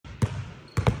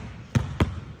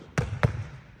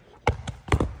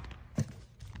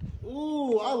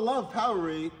Ooh, I love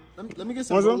Powerade. Let me get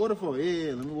some water for it.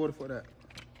 Yeah, let me water for that.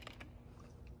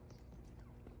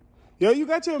 Yo, you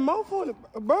got your mouth on it,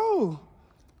 bro.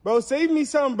 Bro, save me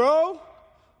some, bro.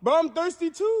 Bro, I'm thirsty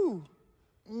too.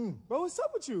 Bro, what's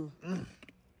up with you?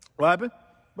 What happened?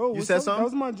 Bro, you said something? That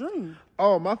was my dream.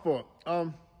 Oh, my fault.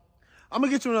 I'm gonna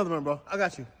get you another one, bro. I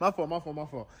got you. My fault.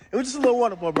 It was just a little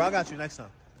water, bro. I got you next time.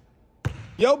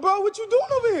 Yo, bro, what you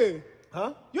doing over here?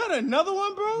 Huh? You had another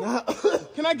one, bro? Nah.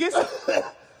 Can I get some?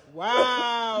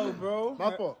 Wow, bro.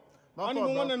 My fault. I don't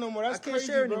even want that no more. That's crazy, I can't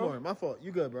share bro. anymore. My fault.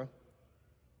 You good, bro.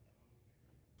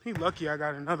 He lucky I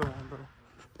got another one, bro.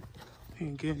 He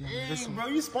ain't getting none of this one. Bro,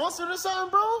 you sponsored or something,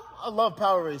 bro? I love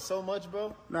Powerade so much,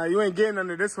 bro. Nah, you ain't getting none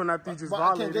of this one after you just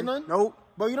violated. I can't get none? Nope.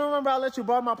 Bro, you don't remember I let you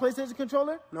borrow my PlayStation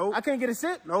controller? Nope. I can't get a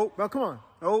sit? Nope. Bro, come on.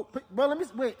 Nope. Bro, let me,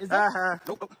 wait, is that?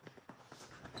 Nope.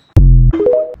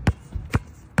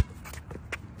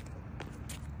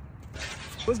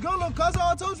 What's good, little cuzzo?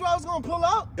 I told you I was gonna pull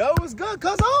out. Yo, what's good,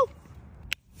 cuzzo?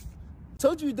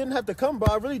 Told you didn't have to come,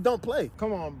 bro. I really don't play.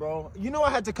 Come on, bro. You know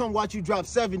I had to come watch you drop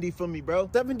 70 for me, bro.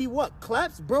 70 what?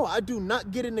 Claps? Bro, I do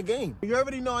not get in the game. You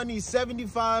already know I need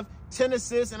 75, 10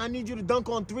 assists, and I need you to dunk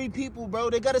on 3 people, bro.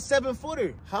 They got a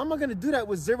 7-footer. How am I gonna do that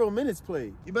with 0 minutes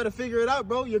played? You better figure it out,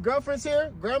 bro. Your girlfriend's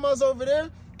here, grandma's over there,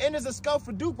 and there's a scout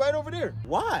for Duke right over there.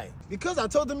 Why? Because I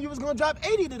told them you was gonna drop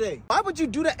 80 today. Why would you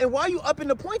do that, and why are you upping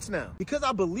the points now? Because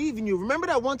I believe in you. Remember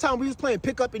that one time we was playing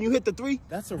pickup and you hit the 3?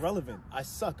 That's irrelevant. I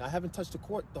suck. I haven't touched the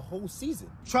court the whole season.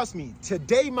 Trust me,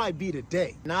 today might be the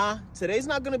day. Nah, today's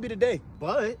not gonna be the day.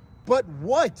 But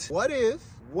what? What if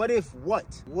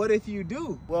what? What if you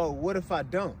do? Well, what if I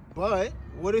don't? But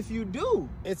what if you do?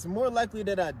 It's more likely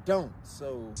that I don't,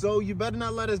 so you better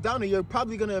not let us down, or you're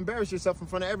probably gonna embarrass yourself in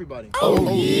front of everybody. Oh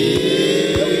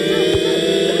yeah! Let me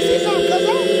see something,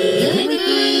 cuzzo. Give me 3.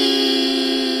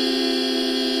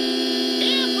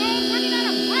 Damn, bro, I'm running out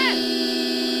of breath.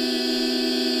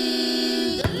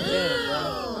 Damn, bro.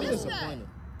 I'm disappointed.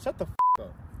 Shut the f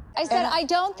up. I said, I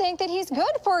don't think that he's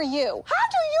good for you. How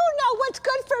do you know what's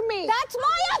good for me? That's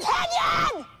my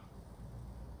opinion!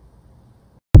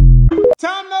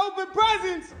 Time to open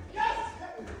presents! Yes!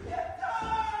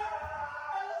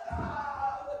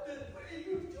 What are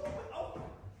you doing? Oh.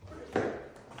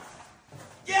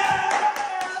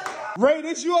 Yeah! Ray,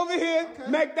 this you over here. Okay.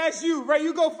 Mac, that's you. Ray,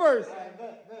 you go first.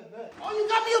 Bet. Oh, you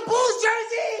got me a Bulls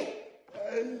jersey!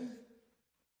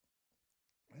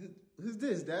 Who's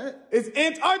this, Dad? It's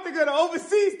Antarctica, the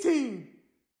overseas team.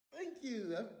 Thank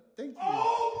you.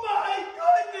 Oh my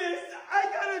goodness! I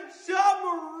got a Ja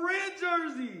Morant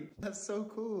jersey! That's so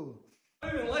cool. I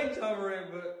don't even like Ja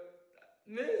Morant, but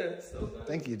man, it's so nice.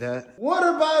 Thank you, Dad.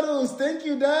 Water bottles! Thank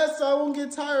you, Dad, so I won't get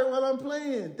tired while I'm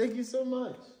playing. Thank you so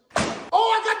much.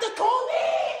 Oh, I got the Kobe!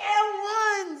 Air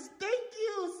Ones! Thank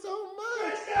you so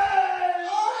much.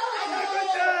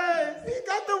 He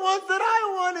got the ones that I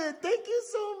wanted. Thank you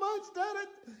so much, Dad.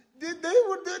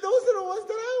 Those are the ones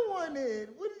that I wanted.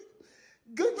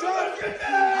 Good job. How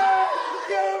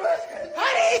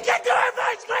did he get the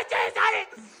reverse glitches?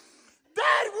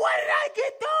 Dad, why did I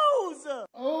get those?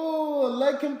 Oh,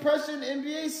 leg compression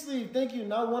NBA sleeve. Thank you.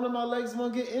 Now one of my legs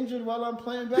won't get injured while I'm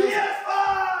playing basketball. PS5!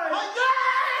 Oh,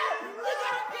 yeah! We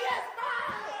got a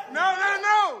PS5! No.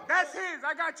 That's his.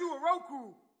 I got you a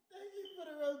Roku. Thank you for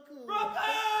the Roku. Roku!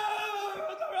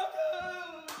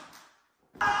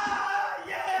 Ah,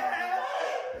 yeah!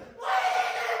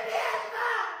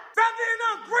 Stop being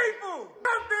ungrateful.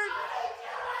 Something.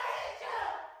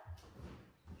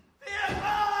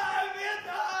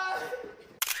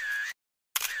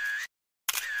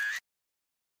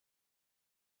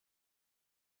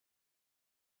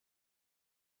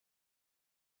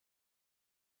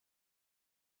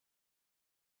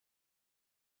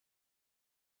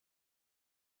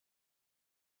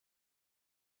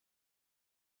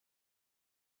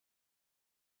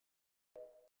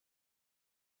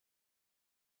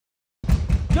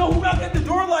 Yo, who knocked at the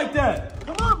door like that?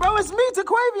 Come on, bro. It's me,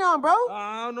 Taquavion, bro.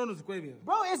 I don't know this Taquavion.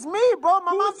 Bro, it's me, bro.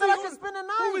 My mom said I could spend the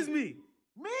night. Who is me?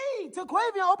 Me,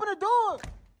 Taquavion. Open the door.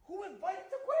 Who invited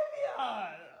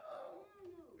Taquavion?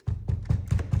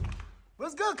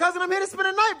 What's good, cousin? I'm here to spend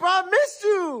the night, bro. I missed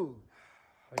you.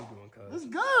 How you doing, cuz? It's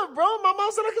good, bro. My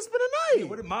mom said I could spend the night. Yeah,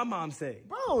 what did my mom say?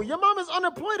 Bro, your mom is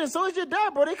unemployed and so is your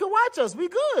dad, bro. They can watch us. We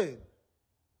good.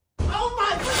 Oh,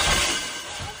 my goodness.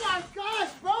 Oh, my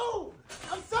gosh, bro.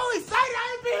 I'm so excited.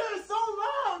 I ain't been here in so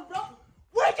long, bro.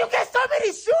 Where'd you get so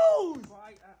many shoes?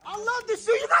 I love the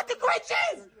shoe. You got the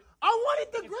Grinches. I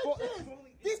wanted the Grinches.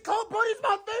 These Kobe, bro, these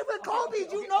my favorite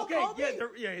Kobe's. You know Kobe?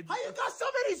 Yeah. How you got so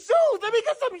many shoes? Let me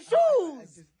get some shoes. I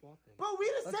just bought them. Bro,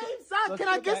 we the same size. Can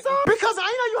I get some? Because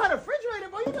I know you had a refrigerator,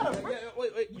 bro. You got a refrigerator.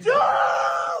 Wait.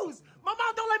 Juice! My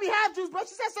mom don't let me have juice, bro.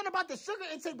 She said something about the sugar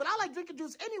intake, but I like drinking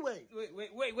juice anyway.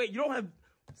 Wait. You don't have...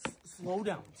 Slow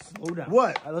down. What? All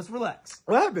right, let's relax.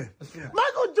 What happened? Let's relax.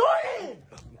 Michael Jordan!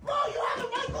 Bro, you had a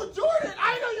Michael Jordan!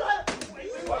 I know you had...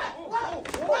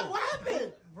 What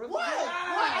happened? What?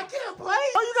 I can't play?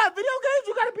 Oh, you got video games?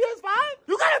 You got a PS5?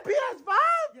 You got a PS5?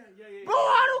 Yeah. Bro,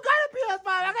 I don't got a PS5.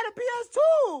 I got a PS2.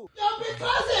 Yo, big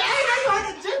cousin, I know you had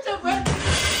a gingerbread.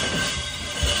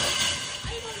 I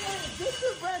know you had a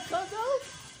gingerbread, cuzzo.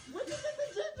 Where'd you get the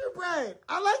gingerbread?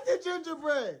 I like the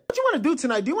gingerbread. What you want to do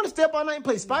tonight? Do you want to stay up all night and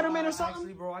play Spider-Man or something?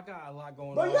 Actually, bro, I got a lot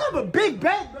going on. Bro, you have a big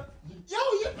bed, bro. Yo,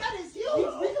 your bed is huge.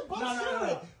 We can both share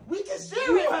it. We can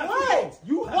share it. What?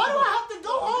 Why do I have to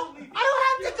go home? I don't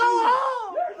have to go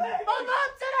home. My mom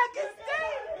said I can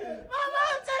stay. My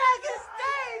mom said I can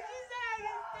stay. She said I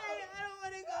can stay. I don't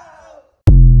want to go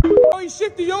home. Oh, he's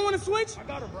shifty. You don't want to switch? I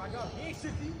got him, bro. He ain't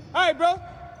shifty. All right, bro.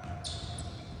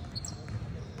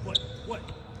 What?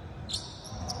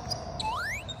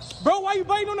 Bro, why you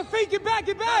biting on the fake? Get back.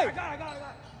 I got it.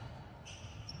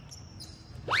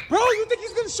 Bro, you think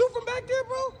he's going to shoot from back there,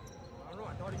 bro? I don't know.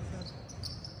 I thought he was gonna...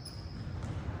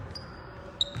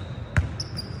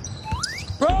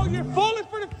 Bro, you're falling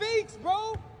for the fakes,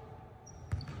 bro.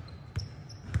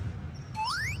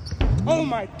 Oh,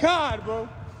 my God, bro.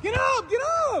 Get up.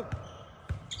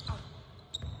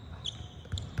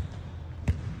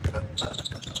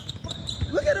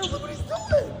 Look at him. Look what he's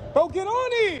doing. Bro, get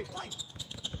on it.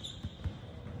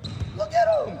 Look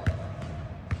at him.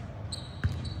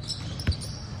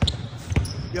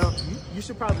 Yo, you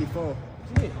should probably fall.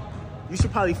 You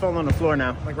should probably fall on the floor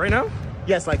now. Like right now?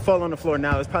 Yes, like fall on the floor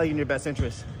now. It's probably in your best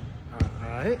interest. All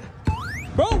right.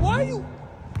 Bro, why you?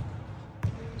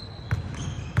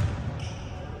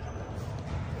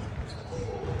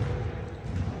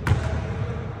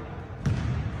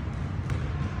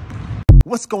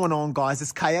 What's going on, guys?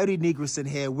 It's Coyote Negrison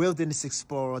here, Wilderness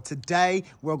Explorer. Today,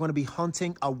 we're going to be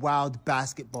hunting a wild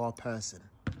basketball person.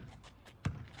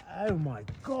 Oh my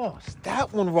gosh,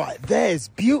 that one right there is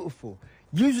beautiful.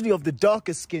 Usually of the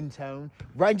darker skin tone,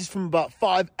 ranges from about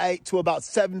 5'8" to about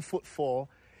 7'4".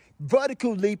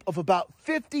 Vertical leap of about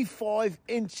 55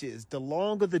 inches. The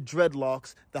longer the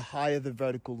dreadlocks, the higher the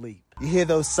vertical leap. You hear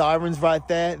those sirens right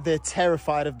there? They're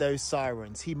terrified of those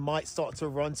sirens. He might start to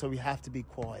run, so we have to be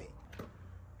quiet.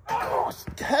 Oh,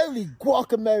 holy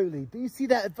guacamole. Do you see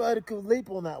that vertical leap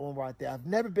on that one right there? I've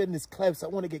never been this close. I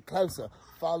want to get closer.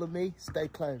 Follow me. Stay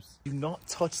close. Do not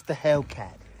touch the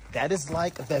Hellcat. That is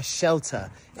like their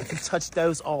shelter. If you touch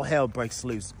those, all hell breaks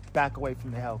loose. Back away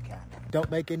from the Hellcat.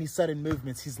 Don't make any sudden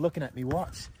movements. He's looking at me.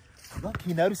 Watch. Look,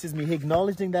 he notices me. He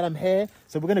acknowledging that I'm here.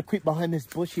 So we're going to creep behind this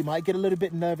bush. He might get a little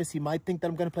bit nervous. He might think that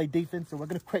I'm going to play defense. So we're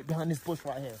going to creep behind this bush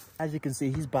right here. As you can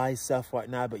see, he's by himself right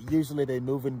now. But usually they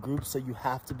move in groups. So you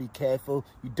have to be careful.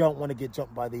 You don't want to get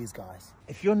jumped by these guys.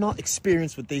 If you're not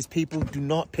experienced with these people, do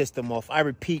not piss them off. I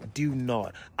repeat, do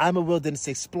not. I'm a wilderness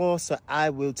explorer, so I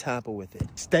will tamper with it.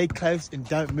 Stay close and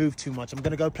don't move too much. I'm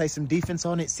going to go play some defense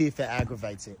on it, see if it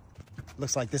aggravates it.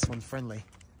 Looks like this one's friendly.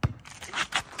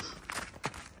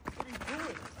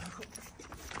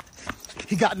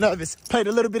 He got nervous. Played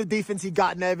a little bit of defense. He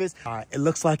got nervous. All right, it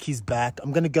looks like he's back.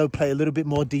 I'm going to go play a little bit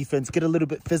more defense, get a little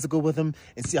bit physical with him,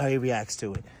 and see how he reacts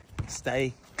to it.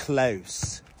 Stay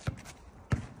close.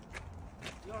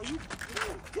 Yo, you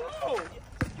go.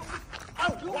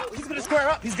 Oh, he's going to square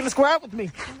up. He's going to square up with me.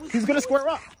 He's going to square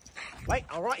up. Wait,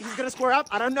 all right, he's going to square up.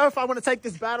 I don't know if I want to take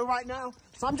this battle right now,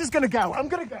 so I'm just going to go. I'm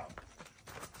going to go.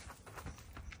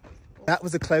 That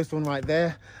was a close one right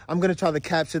there. I'm going to try to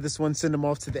capture this one, send them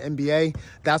off to the NBA.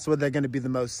 That's where they're going to be the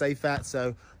most safe at,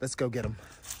 so let's go get them.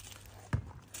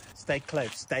 Stay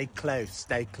close, stay close,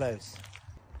 stay close.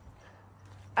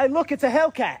 Hey, look, it's a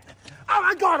Hellcat. Oh,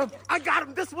 I got him. I got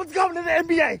him. This one's going to the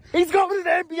NBA. He's going to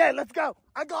the NBA. Let's go.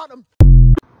 I got him.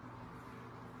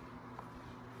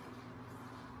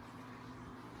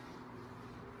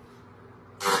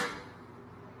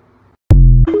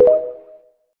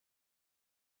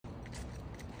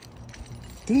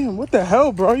 Damn, what the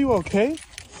hell, bro? Are you okay?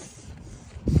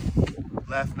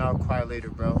 Laugh now, cry later,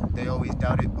 bro. They always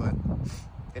doubt it, but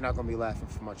they're not going to be laughing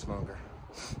for much longer.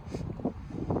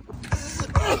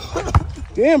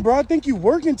 Damn, bro, I think you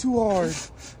working too hard.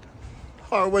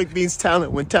 Hard work means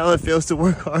talent when talent fails to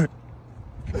work hard.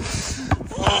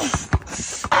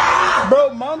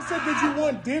 Bro, mom said that you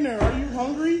want dinner. Are you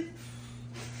hungry?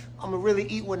 I'm going to really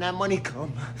eat when that money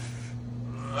comes.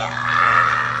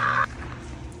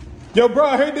 Yo, bro,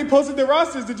 I heard they posted their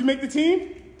rosters. Did you make the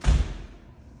team?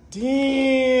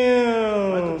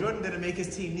 Damn. Michael Jordan didn't make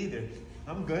his team neither.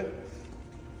 I'm good.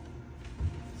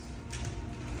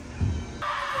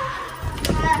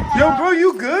 Yo, bro,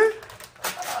 you good?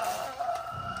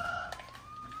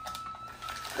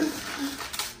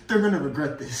 They're gonna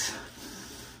regret this.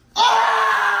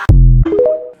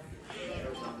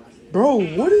 Bro,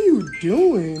 what are you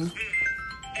doing?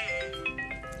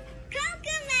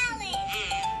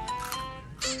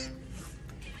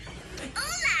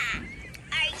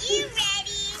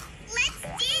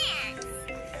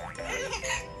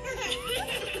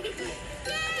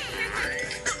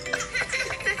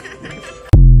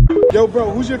 Yo,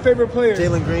 bro, who's your favorite player?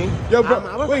 Jalen Green. Yo,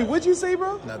 bro, wait, what'd you say,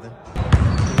 bro? Nothing.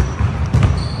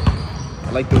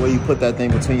 I like the way you put that thing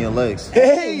between your legs.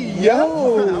 Hey,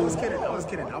 yo. I was kidding, bro.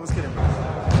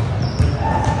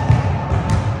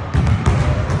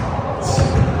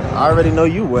 I already know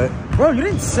you wet. Bro, you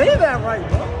didn't say that right,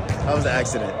 bro. That was an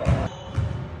accident.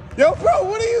 Yo, bro,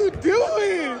 what are you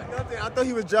doing? Nothing. I thought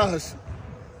he was Josh.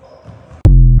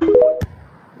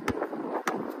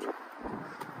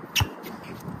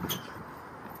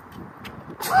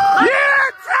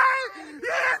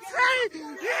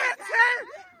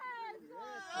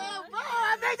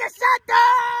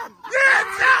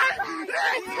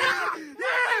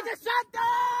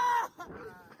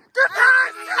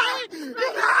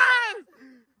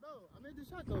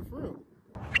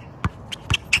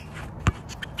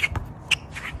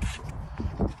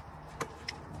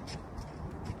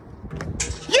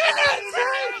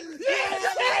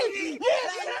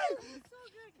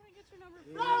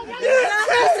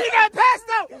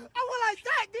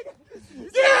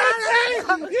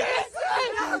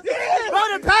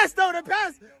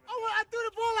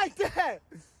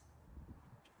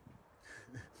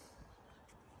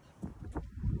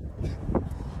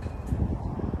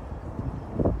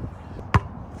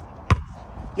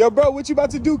 Yo, bro, what you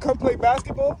about to do? Come play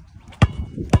basketball?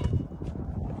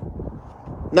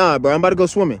 Nah, bro, I'm about to go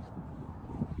swimming.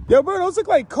 Yo, bro, those look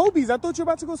like Kobe's. I thought you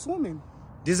were about to go swimming.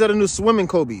 These are the new swimming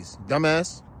Kobe's,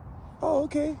 dumbass. Oh,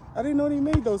 okay. I didn't know they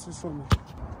made those for swimming.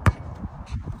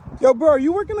 Yo, bro, are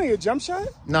you working on your jump shot?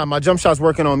 Nah, my jump shot's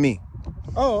working on me.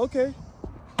 Oh, okay.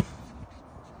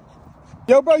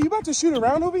 Yo, bro, you about to shoot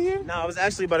around over here? Nah, I was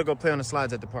actually about to go play on the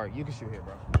slides at the park. You can shoot here,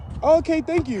 bro. Oh, okay,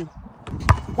 thank you.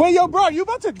 Wait, yo, bro, you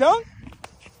about to dunk?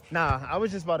 Nah, I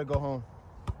was just about to go home.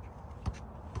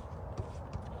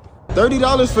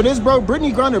 $30 for this, bro?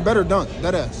 Brittany Griner better dunk.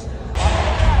 That ass.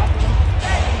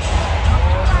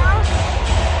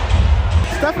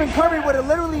 Stephen Curry would have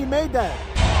literally made that.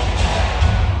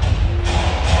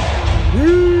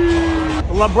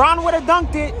 LeBron would have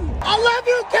dunked it. I love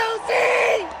you,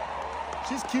 Kelsey!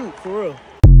 She's cute, for real.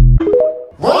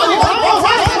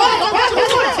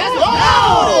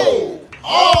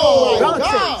 Oh, my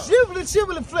God.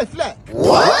 Shibbly, flip, flat.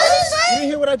 What? You didn't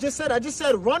hear what I just said? I just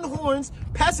said run horns,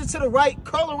 pass it to the right,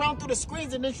 curl around through the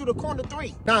screens, and then shoot a corner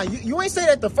three. Nah, you ain't say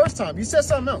that the first time. You said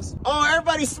something else. Oh,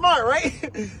 everybody's smart, right?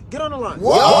 Get on the line.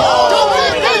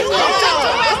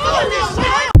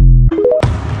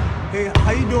 Hey,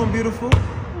 how you doing, beautiful?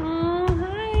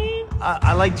 Hi.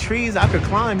 I like trees. I could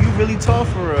climb. You really tall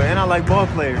for real, and I like ball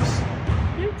players.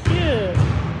 You're cute.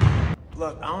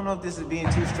 Look, I don't know if this is being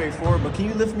too straightforward, but can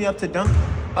you lift me up to dunk,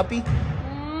 uppy? No,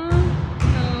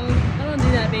 I don't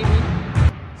do that, baby.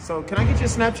 So can I get your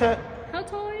Snapchat? How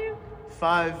tall are you?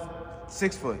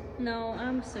 6 foot. No,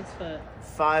 I'm 6 foot.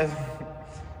 5.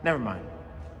 Never mind.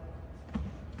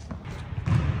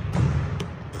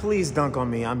 Please dunk on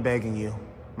me. I'm begging you,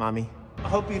 mommy. I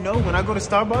hope you know when I go to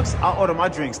Starbucks, I'll order my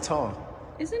drinks tall.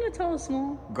 Isn't it tall or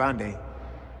small? Grande.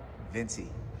 Venti.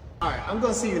 All right, I'm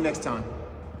going to see you next time.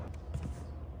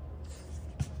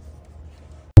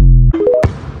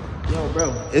 Yo, bro,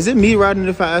 is it meat riding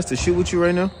if I ask to shoot with you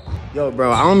right now? Yo,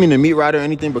 bro, I don't mean to meat ride or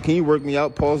anything, but can you work me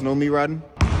out? Pause, no meat riding.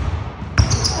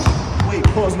 Wait,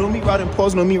 pause, no meat riding,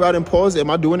 pause, no meat riding, pause. Am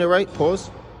I doing it right? Pause,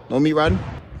 no meat riding.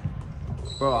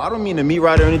 Bro, I don't mean to meat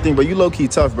ride or anything, but you low-key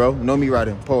tough, bro. No meat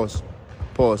riding, pause,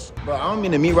 pause. Bro, I don't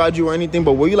mean to meat ride you or anything,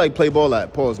 but where you like play ball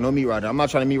at? Pause, no meat riding. I'm not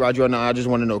trying to meat ride you right now. I just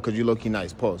want to know because you low-key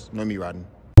nice. Pause, no meat riding.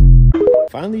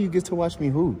 Finally, you get to watch me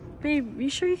hoop. Babe, you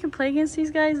sure you can play against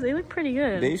these guys? They look pretty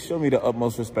good. They show me the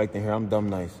utmost respect in here. I'm dumb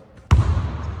nice.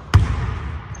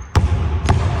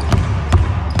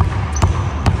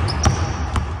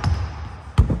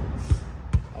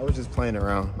 I was just playing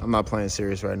around. I'm not playing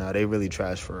serious right now. They really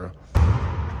trash for real.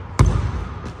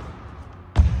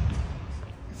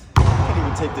 I can't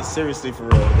even take this seriously for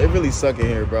real. They really suck in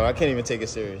here, bro. I can't even take it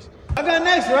serious. I got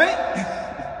next, right?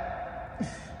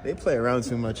 They play around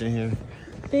too much in here.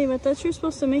 Babe, I thought you were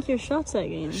supposed to make your shots that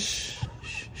game.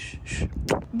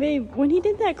 Babe, when he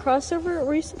did that crossover,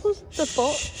 were you supposed to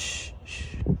fall?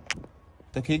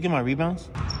 Can you get my rebounds?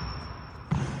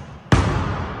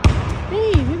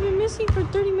 Babe, you've been see you for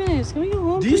 30 minutes. Can we go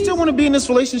home, Do you still want to be in this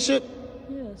relationship?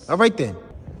 Yes. All right then.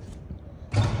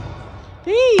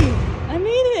 Babe, I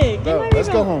made it. Bro, let's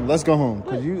go home. Let's go home. What?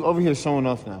 Because you over here showing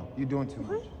off now. You're doing too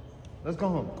much. Let's go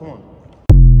home. Come on.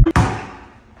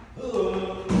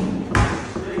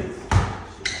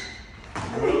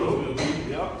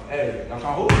 Hey, y'all trying to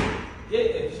hold?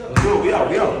 Yeah, sure. Let's go. We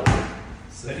out.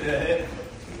 Say that.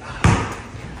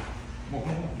 Come on.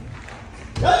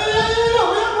 Yo,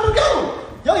 where y'all go?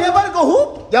 Yo, y'all about to go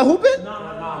hoop? Y'all hooping?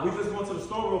 Nah. We just going to the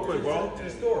store real quick, bro. To the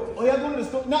store. Oh, y'all going to the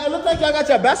store? Nah, it looked like y'all got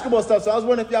your basketball stuff, so I was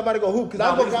wondering if y'all about to go hoop, because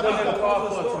I'll go grab my stuff.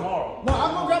 Tomorrow. No,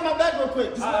 I'll go grab my bag real quick.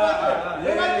 Just go right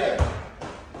there. Go right there.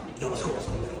 Yo, let's go.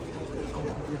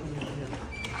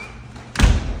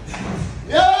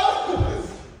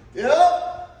 Yo!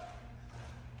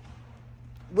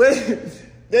 Wait,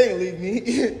 they ain't leave me.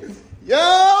 Yo!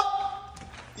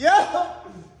 Y'all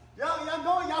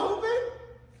going? Y'all hooping?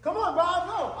 Come on, bro,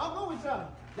 I'll go with y'all.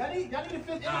 Y'all need to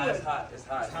fit anyway. It's hot.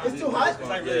 It's too hot? It's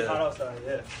like really hot outside,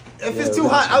 yeah. If it's too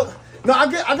hot,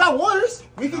 I got waters.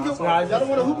 We can get. Y'all don't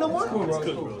want to hoop no more?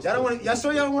 Y'all don't want. Y'all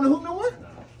sure y'all don't want to hoop no more?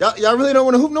 Y'all really don't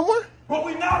want to hoop no more? But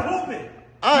we not hooping.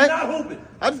 All right. We not hooping.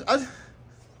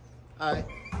 All right.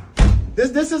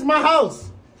 This is my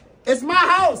house. It's my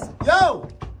house. Yo.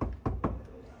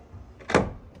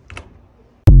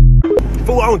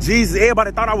 Fool on Jesus.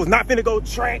 Everybody thought I was not finna go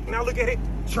track. Now look at it.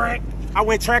 Track. I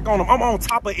went track on them. I'm on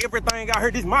top of everything. I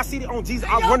heard this my city on Jesus.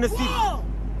 I run the city.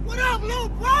 What up, little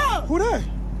bro? Who that?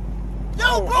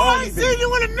 Yo, bro, I ain't seen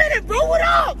you in a minute, bro. What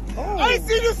up? I ain't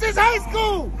seen you since high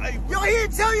school. Yo, he'll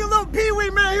tell you, little Pee-wee,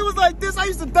 man. He was like this. I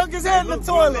used to dunk his head in the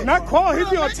toilet. Not Qual, he'd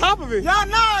be on top of it. Y'all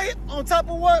know. On top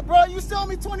of what, bro? You still owe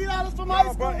me $20 from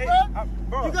high school,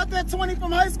 bro. You got that 20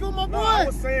 from high school, my boy? I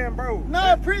was saying, bro. No,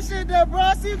 I appreciate that, bro.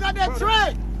 I see you got that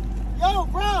track. Yo,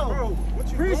 bro. What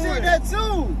you appreciate doing? That,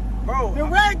 too. Bro. The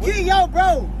red key, yo,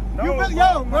 bro. No, you really,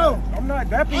 yo, bro. I'm not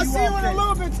dapping you. I'll see you in a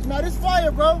little bit. Nah, this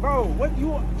fire, bro. Bro, what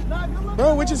you...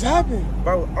 Bro, what just happened?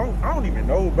 Bro, I don't even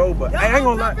know, bro, but I ain't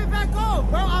gonna lie. I'll drop it back off,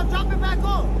 bro. I'll drop it back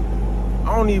off.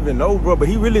 I don't even know, bro, but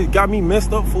he really got me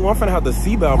messed up, fool. I'm finna have the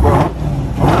seatbelt, bro.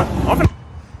 I'm finna...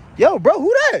 Yo, bro,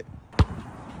 who that?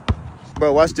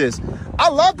 Bro, watch this. I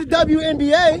love the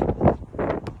WNBA.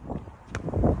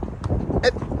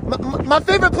 My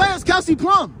favorite player is Kelsey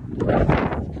Plum.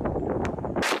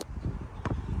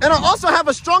 And I also have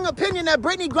a strong opinion that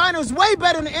Brittany Griner is way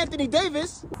better than Anthony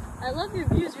Davis. I love your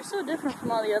views. You're so different from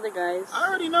all the other guys. I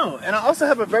already know. And I also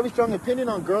have a very strong opinion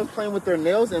on girls playing with their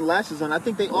nails and lashes on. I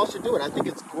think they all should do it. I think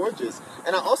it's gorgeous.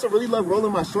 And I also really love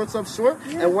rolling my shorts up short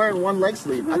and wearing one leg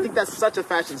sleeve. I think that's such a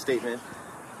fashion statement.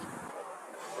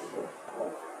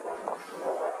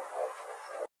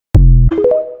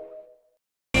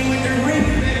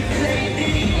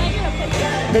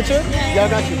 Picture? Yeah, I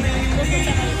got you.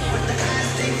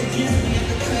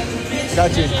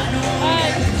 Got you.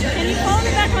 Can you follow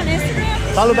me back on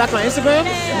Instagram? Follow back on Instagram?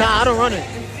 Nah, I don't run it.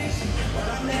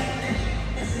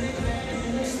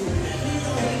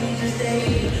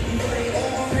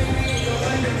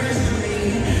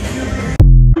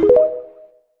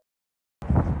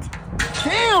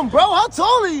 Damn, bro, how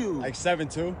tall are you? Like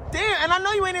 7'2". Damn, and I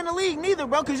know you ain't in the league neither,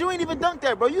 bro, because you ain't even dunked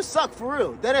that, bro. You suck, for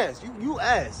real. That ass. You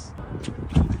ass.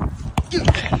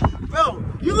 Bro,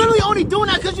 you literally only doing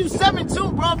that because you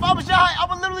 7'2", bro. If I was your height, I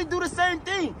would literally do the same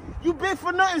thing. You big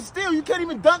for nothing still. You can't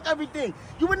even dunk everything.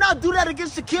 You would not do that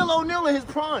against Shaquille O'Neal in his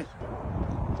prime.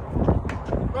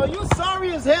 Bro, you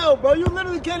sorry as hell, bro. You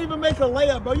literally can't even make a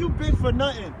layup, bro. You big for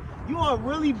nothing. You are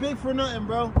really big for nothing,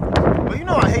 bro. But you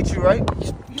know I hate you, right?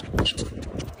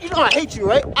 You know I hate you,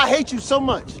 right? I hate you so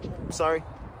much. I'm sorry.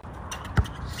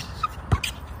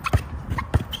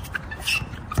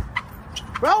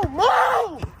 Bro, move!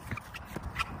 Oh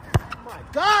my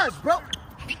gosh, bro.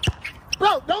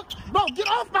 Bro, bro, get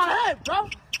off my head, bro.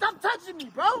 Stop touching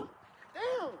me, bro.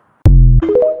 Damn.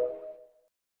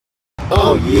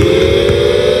 Oh,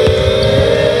 yeah.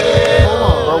 Hold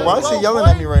on, bro. Why is he yelling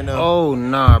at me right now? Oh,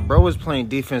 nah. Bro was playing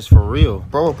defense for real.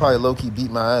 Bro will probably low-key beat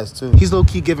my ass, too. He's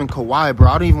low-key giving Kawhi, bro.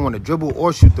 I don't even want to dribble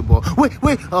or shoot the ball.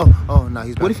 Wait. Oh, nah.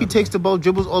 He's back. What if he takes the ball,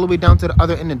 dribbles all the way down to the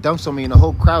other end and dumps on me and the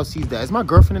whole crowd sees that? Is my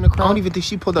girlfriend in the crowd? I don't even think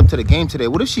she pulled up to the game today.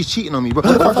 What if she's cheating on me, bro?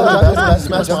 What if I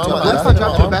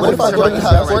drop to the basket and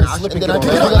then I pick it up?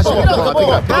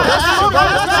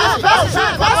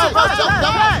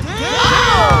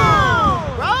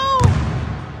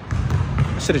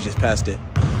 Should have just passed it.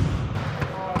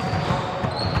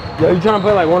 Yo, you trying to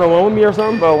play like one-on-one with me or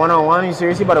something? Bro, one-on-one? You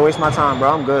serious? You about to waste my time,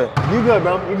 bro. I'm good. You good,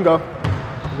 bro. You can go.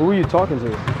 Who are you talking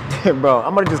to? Bro,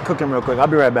 I'm gonna just cook him real quick. I'll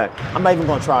be right back. I'm not even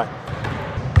gonna try.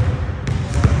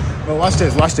 Bro, watch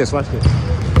this.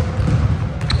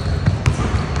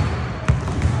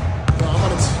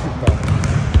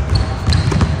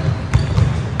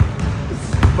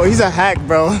 Bro, he's a hack,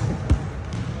 bro.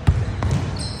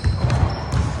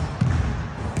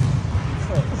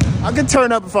 I could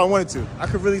turn up if I wanted to. I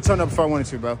could really turn up if I wanted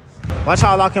to, bro. Watch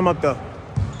how I lock him up, though.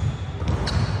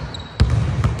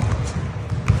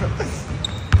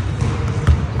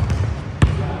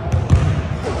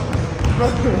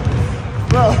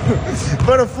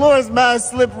 Bro, the floor is mad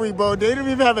slippery, bro. They didn't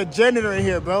even have a janitor in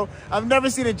here, bro. I've never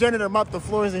seen a janitor mop the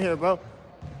floors in here, bro.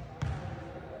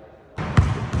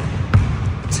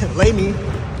 Lay me.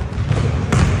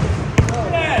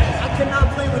 I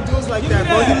cannot play with dudes like that,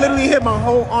 bro. He literally hit my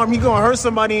whole arm. He gonna hurt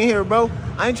somebody in here, bro.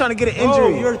 I ain't trying to get an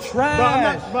injury. Bro, you're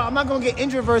trash. Bro, I'm not gonna get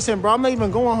injured versus him, bro. I'm not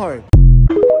even going hard.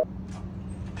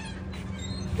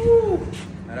 Woo.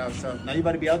 That was tough. Now you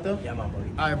about to be out though? Yeah, my buddy.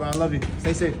 All right, bro. I love you.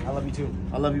 Stay safe. I love you too.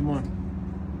 I love you more.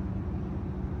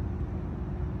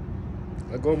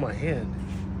 Let go of my hand.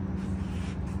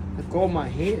 Let go of my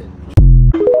hand.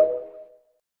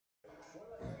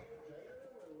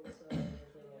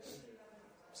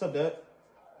 What's up, Dad?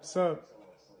 What's up?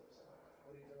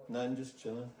 Nothing, just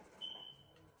chilling.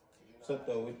 What's up,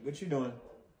 though? What you doing?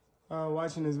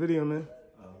 Watching this video, man.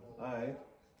 Oh, all right.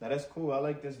 Now that's cool. I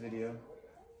like this video.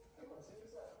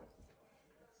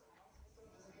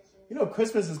 You know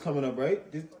Christmas is coming up, right?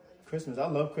 Christmas. I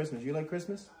love Christmas. You like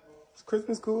Christmas? Is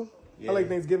Christmas cool? Yeah. I like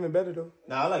Thanksgiving better, though.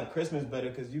 Nah, I like Christmas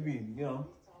better because you be, you know,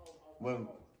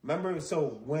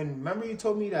 remember you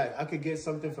told me that I could get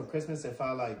something for Christmas if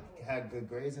I like had good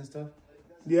grades and stuff?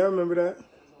 Yeah, I remember that.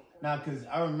 Nah, because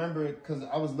I remember it because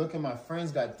I was looking, my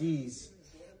friends got these,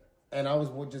 and I was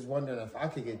just wondering if I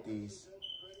could get these.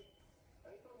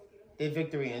 They're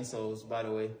Victory insoles, by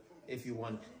the way, if you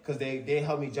want. Because they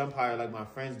help me jump higher like my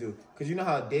friends do. Because you know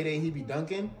how Day he be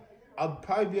dunking? I'll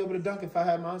probably be able to dunk if I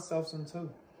had myself some too.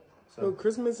 So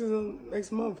Christmas is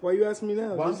next month. Why you asking me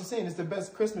now? Well, I'm just saying, it's the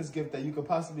best Christmas gift that you could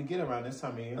possibly get around this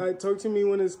time of year. All right, talk to me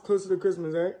when it's closer to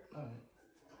Christmas, all right? All right.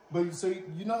 But so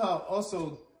you know how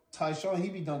also Tyshawn, he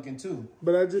be dunking too.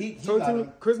 But I just told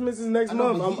you Christmas is next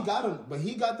month. But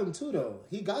he got them too though.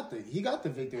 He got the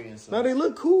Victory and stuff. Now they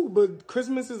look cool, but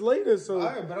Christmas is later, so all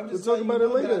right, but I'm just we'll talk about it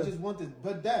later. I just wanted,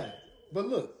 but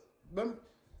look, remember,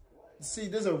 see,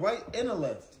 there's a right and a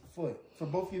left foot for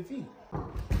both your feet.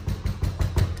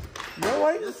 No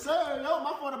way. Yes, sir. Yo,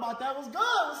 my fault about that was good.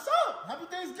 What's up? Happy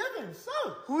Thanksgiving. What's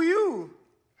up? Who you?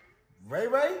 Ray? Lil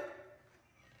Ray,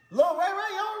 you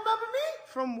don't remember me?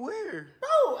 From where?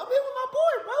 Bro, I'm here with my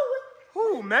boy, bro.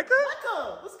 Who, Mecca?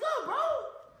 Mecca, what's good, bro?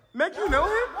 Mecca, you know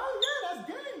him? Bro, yeah, that's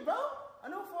Danny, bro. I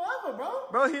know forever, bro.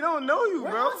 Bro, he don't know you,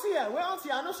 Where bro. Auntie at? Where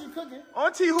Auntie? I know she cooking.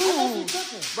 Auntie who? I know she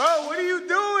cooking. Bro, what are you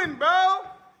doing, bro?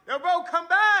 Yo, bro, come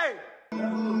back.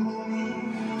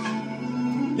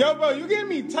 Yo, bro, you getting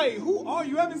me tight. Who are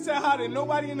you? You haven't said hi to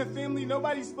nobody in the family.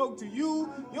 Nobody spoke to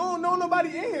you. You don't know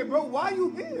nobody in here, bro. Why you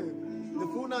here? The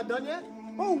food not done yet?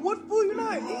 Bro, what food you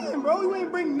not eating, bro? You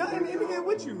ain't bring nothing in here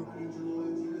with you.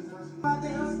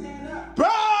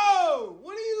 Bro,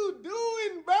 what are you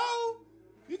doing, bro?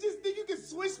 You just think you can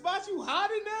switch spots? You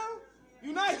hotter now?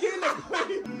 You not getting the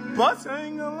bus? I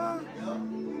ain't gonna lie. Yo,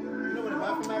 you know what the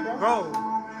bathroom at, Bro,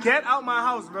 get out my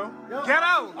house, bro. Yo, get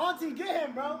out. Auntie, get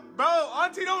him, bro. Bro,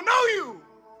 Auntie don't know you.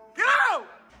 Get out.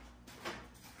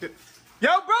 Yo,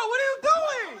 bro, what are you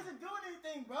doing? I wasn't doing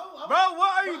anything, bro. Bro,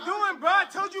 what are you doing, bro? I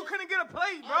told you couldn't get a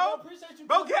plate, bro. Appreciate you.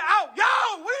 Bro, get out. Yo,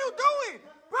 what are you doing?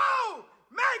 Bro,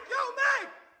 Mac, yo, Mac.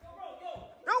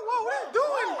 Yo, what are you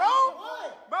doing, bro?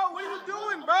 Bro, what are you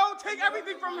doing, bro? Take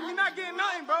everything from him. You're not getting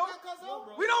nothing, bro.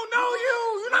 We don't know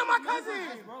you. You're not my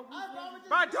cousin.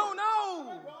 Bro, I don't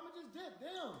know.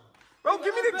 Bro,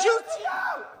 give me the juice.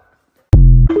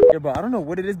 Yeah, bro, I don't know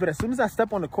what it is, but as soon as I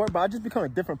step on the court, bro, I just become a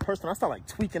different person. I start like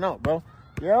tweaking out, bro.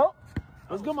 Yo,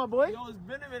 what's good, my boy? Yo, it's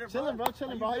been a minute, chilling, bro.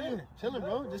 Chilling, bro. How you been? Chilling,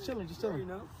 bro. Just chilling, You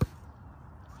know?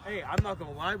 Hey, I'm not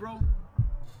gonna lie, bro.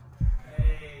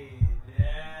 Hey,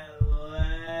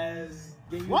 let's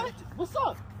get you. What? What's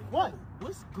up? What?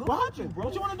 What's good? What happened, bro?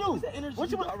 What you want to do? What's that energy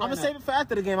What you want? got I'm right gonna now? save it for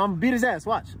after the game. I'm gonna beat his ass.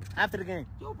 Watch after the game.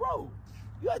 Yo, bro,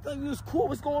 you act like you was cool.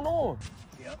 What's going on?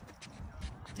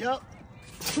 Yep.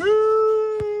 Stupid.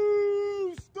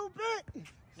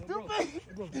 Bro,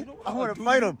 you know what I want to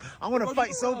fight him. I want to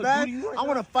fight so bad. I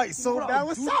want to fight so bad.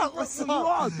 What's up? What's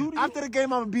up? After the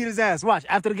game, I'm gonna beat his ass. Watch.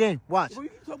 After the game. Watch. Bro, you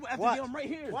can talk about after Watch. the game. I'm right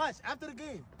here. Watch. After the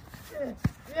game. Yeah.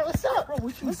 What's up? Bro,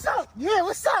 What's up? Yeah.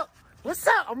 What's up? What's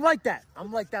up? I'm like that.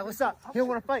 What's up? He don't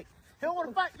want to fight. He don't want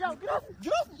to fight. Yo, get off.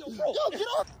 Get off. Yo, bro. Yo, get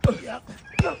off.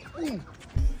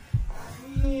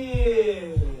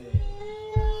 Yeah.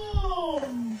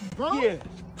 Bro.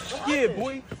 Yeah,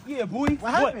 boy. Yeah, boy.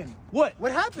 What happened? What?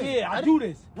 What happened? Yeah, I do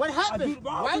this. What happened?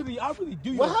 I really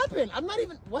do. What happened? I'm not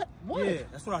even. What? Yeah,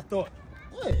 that's what I thought.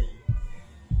 What?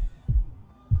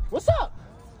 What's up?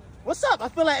 What's up? I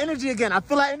feel that energy again. I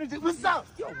feel that energy. What's up?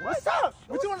 Yo, what's up?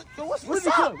 What you want? What's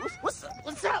up? What's up?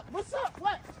 What's up? What's up?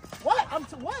 What? What?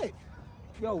 What?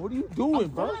 Yo, what are you doing,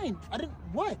 bro? Fine. I didn't.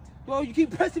 What? Bro, you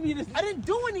keep pressing me in this. I didn't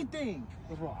do anything.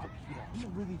 Yo, bro, I'm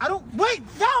really. I don't. Wait.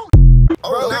 No.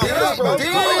 Bro, damn, bro.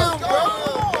 Damn, bro.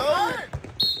 God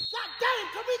damn,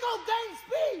 can we go game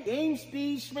speed? Game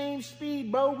speed, shmame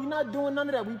speed, bro. We not doing none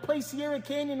of that. We play Sierra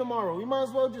Canyon tomorrow. We might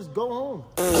as well just go home.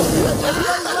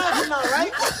 Everybody's laughing now,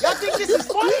 right? Y'all think this is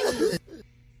funny?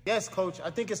 Yes, coach.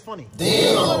 I think it's funny.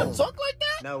 Damn. You let him talk like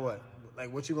that? Now what?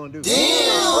 Like, what you gonna do?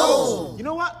 Damn. Bro, you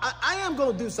know what? I am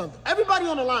gonna do something. Everybody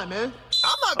on the line, man.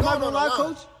 I'm not gonna lie,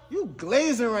 coach. You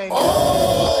glazing right now.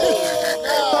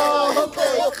 Oh,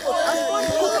 okay. That's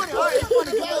funny. All right, it's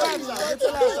funny. Get the laughs out. Get the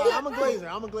laughs out. I'm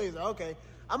a glazer. Okay.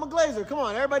 I'm a glazer. Come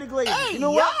on, everybody glazer. Hey, you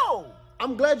know what?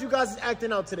 I'm glad you guys is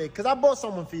acting out today, because I bought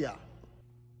someone for y'all.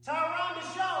 Tyron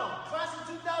Deshawn, class of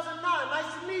 2009.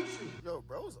 Nice to meet you. Yo,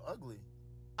 bro's ugly.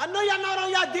 I know y'all not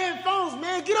on y'all damn phones,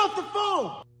 man. Get off the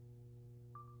phone.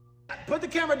 Put the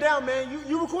camera down, man.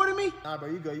 You recording me? Nah, bro,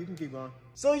 you go. You can keep going.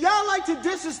 So y'all like to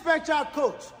disrespect y'all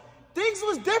coach. Things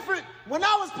was different when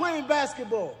I was playing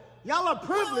basketball. Y'all are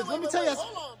privileged. Let me tell you.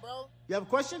 Hold on, bro. You have a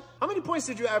question? How many points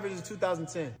did you average in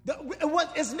 2010?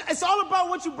 It's all about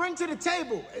what you bring to the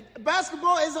table.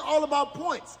 Basketball isn't all about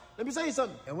points. Let me tell you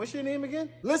something. And what's your name again?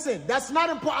 Listen, that's not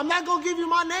important. I'm not going to give you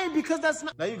my name because that's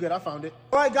not... Now you good. I found it.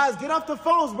 All right, guys, get off the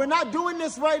phones. We're not doing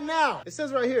this right now. It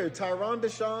says right here, Tyron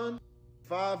Deshawn,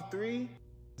 5'3",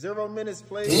 0 minutes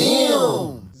played.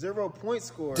 Damn. 0 points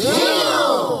scored.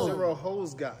 Damn. 0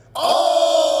 holes got.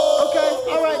 Oh. Okay,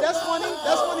 all right, that's funny.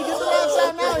 That's funny. Get the laughs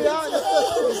out now, y'all.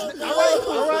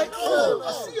 All right. Oh,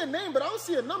 I see your name, but I don't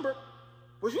see a number.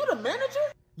 Was you the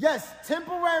manager? Yes,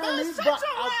 temporarily. Man, shut your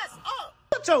ass up.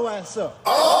 Shut your ass up.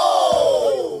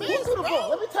 Oh. Who's the ball?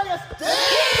 Let me tell you.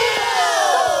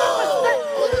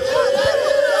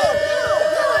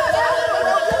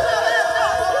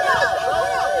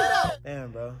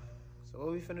 Damn, bro. So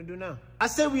what we finna do now? I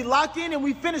said we lock in and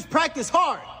we finish practice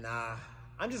hard. Nah,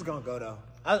 I'm just gonna go though.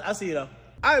 I'll see you though.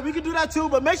 All right, we can do that too,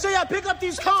 but make sure y'all pick up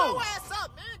these cones. Shut your ass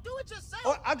up, man. Do it yourself.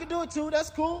 Oh, I can do it too.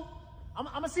 That's cool. I'm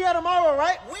gonna see you tomorrow,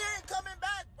 right? We ain't coming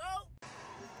back, bro.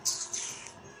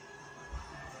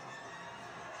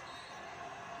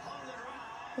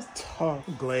 That's tough.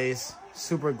 Glaze.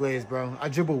 Super glazed, bro. I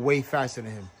dribble way faster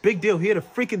than him. Big deal. He had a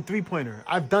freaking three-pointer.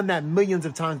 I've done that millions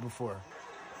of times before.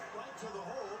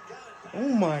 Oh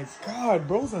my God,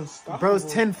 bro's unstoppable. Bro's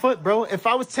 10 foot, bro. If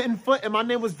I was 10 foot and my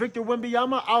name was Victor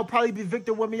Wembanyama, I would probably be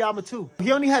Victor Wembanyama too.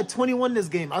 He only had 21 this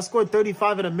game. I scored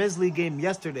 35 in a men's league game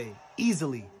yesterday.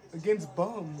 Easily. Against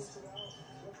bums.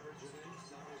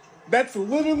 That's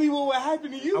literally what would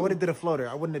happen to you. I would have did a floater.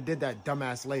 I wouldn't have did that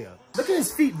dumbass layup. Look at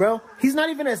his feet, bro. He's not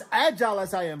even as agile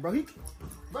as I am, bro.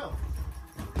 Bro,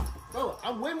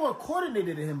 I'm way more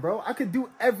coordinated than him, bro. I could do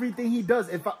everything he does.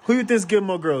 Who you think's getting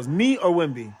more girls, me or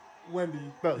Wemby?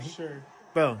 Wemby, bro, for sure.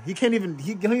 Bro, he can't even,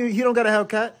 he don't got a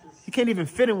Hellcat. He can't even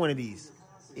fit in one of these.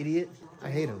 Idiot. I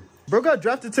hate him. Bro got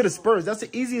drafted to the Spurs. That's the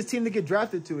easiest team to get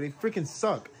drafted to. They freaking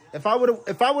suck. If I would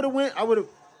have went, I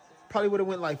probably would have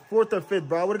went like 4th or 5th,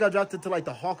 bro. I would have got drafted to like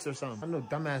the Hawks or something. I know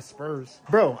dumbass Spurs.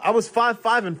 Bro, I was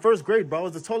 5'5" in 1st grade, bro. I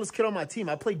was the tallest kid on my team.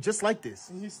 I played just like this.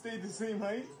 And you stayed the same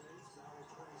height?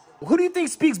 Who do you think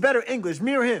speaks better English,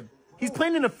 me or him? He's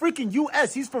playing in the freaking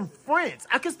U.S. He's from France.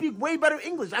 I can speak way better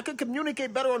English. I can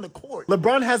communicate better on the court.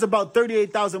 LeBron has about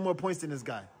 38,000 more points than this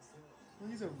guy.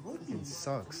 He's a rookie. He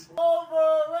sucks.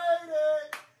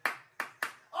 Overrated.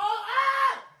 Oh,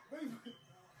 ah!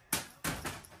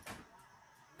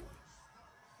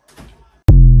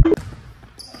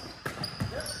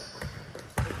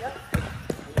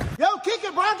 Yo, kick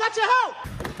it, bro. I got your help.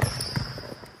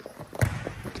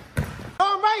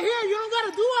 I'm right here. You don't got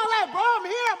to do all that, bro. I'm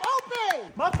here. I'm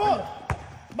open. My fault.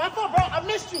 My fault, bro. I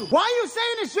missed you. Why are you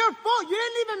saying it's your fault? You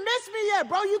didn't even miss me yet,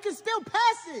 bro. You can still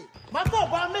pass it. My fault,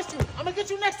 bro. I missed you. I'm going to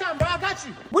get you next time, bro. I got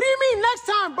you. What do you mean next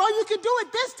time, bro? You can do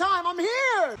it this time. I'm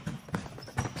here.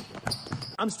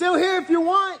 I'm still here if you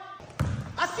want.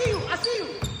 I see you. I see you.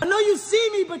 I know you see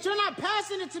me, but you're not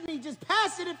passing it to me. Just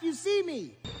pass it if you see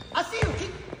me. I see you.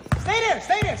 Stay there.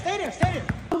 Stay there. Stay there. Stay there.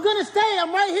 I'm going to stay.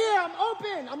 I'm right here. I'm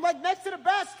open. I'm like next to the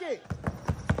basket.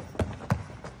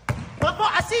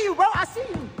 I see you, bro. I see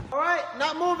you. All right.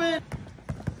 Not moving.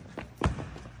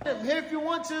 I'm here if you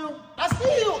want to. I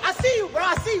see you. I see you, bro.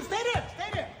 I see you. Stay there. Stay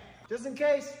there. Just in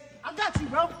case. I got you,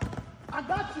 bro. I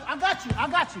got you. I got you. I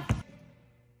got you.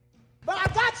 Bro, I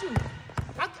got you.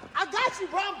 I got you,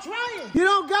 bro. I'm trying. You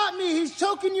don't got me. He's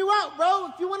choking you out, bro.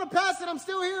 If you want to pass it, I'm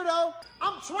still here, though.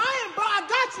 I'm trying, bro. I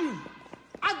got you.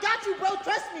 I I got you, bro.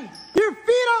 Trust me. Your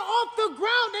feet are off the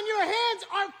ground and your hands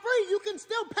are free. You can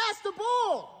still pass the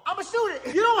ball. I'ma shoot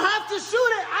it. You don't have to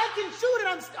shoot it. I can shoot it.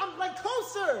 I'm like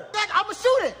closer. I'ma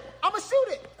shoot it. I'ma shoot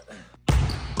it.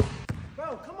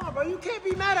 Bro, come on, bro. You can't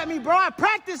be mad at me, bro. I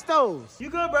practiced those. You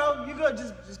good, bro? You good?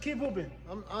 Just keep hooping.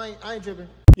 I ain't tripping.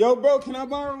 Yo, bro, can I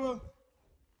borrow a...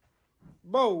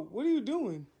 Bro, what are you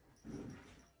doing?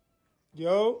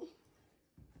 Yo.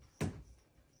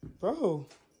 Bro.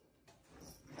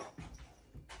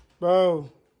 Bro.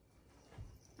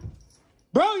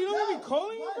 Bro, you don't want me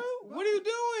calling you, bro? What are you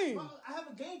doing? Bro, I have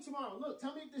a game tomorrow. Look,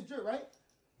 tell me if this drip, right?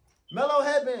 Mellow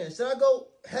headband. Should I go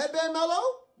headband mellow?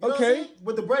 You know Okay.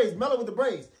 With the braids. Mellow with the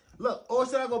braids. Look, or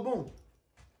should I go boom?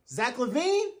 Zach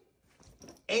Levine,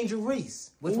 Angel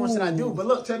Reese. Which one should I do? But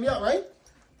look, check me out, right?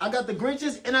 I got the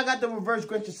Grinches and I got the reverse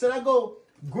Grinches. Should I go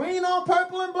green on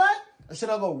purple and black? Or should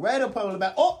I go red on purple and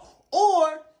black?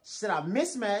 Or should I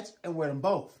mismatch and wear them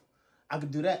both? I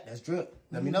could do that. That's drip.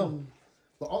 Let me know.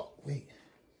 But wait.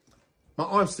 My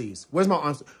arm sleeves. Where's my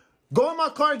arm sleeves? Go in my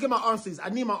car and get my arm sleeves. I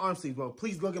need my arm sleeves, bro.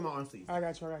 Please go get my arm sleeves. I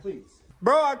got you. Please.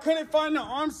 Bro, I couldn't find the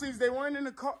arm sleeves. They weren't in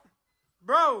the car.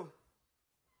 Bro.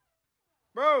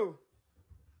 Bro.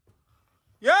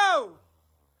 Yo.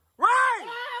 Right.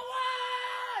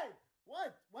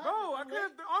 What? Bro, I could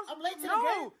have the arm sleeves. I'm late to the No.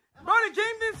 game. Bro, the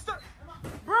game didn't start.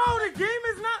 Bro, the game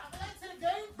is not. I'm late to the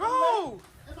game? Bro.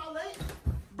 Am I late?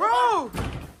 Bro.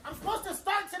 I'm supposed to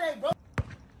start today, bro.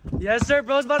 Yes, sir.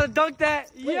 Bro's about to dunk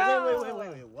that. Wait,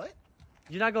 what?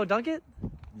 You not gonna dunk it?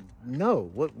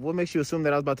 No. What makes you assume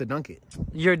that I was about to dunk it?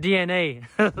 Your DNA.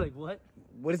 Like what?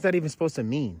 What is that even supposed to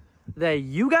mean? That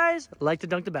you guys like to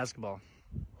dunk the basketball.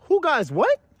 Who guys?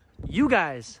 What? You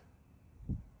guys.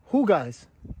 Who guys?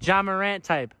 John Morant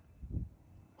type.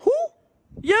 Who?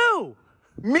 You.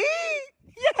 Me?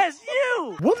 Yes,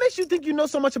 you. What makes you think you know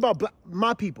so much about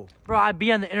my people? Bro, I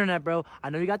be on the internet, bro. I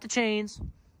know you got the chains.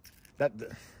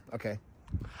 Okay.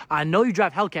 I know you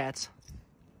drive Hellcats.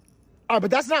 All right,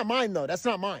 but that's not mine, though. That's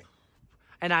not mine.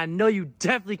 And I know you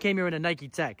definitely came here in a Nike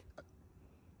Tech.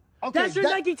 Okay, That's your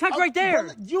Nike Tech right there.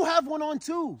 But you have one on,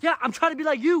 too. Yeah, I'm trying to be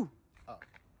like you. Oh.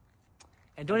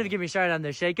 And don't even get me started on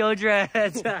the shake your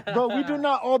dreads. Bro, we do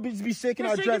not all be shaking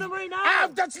You're our shaking dreads. them right now.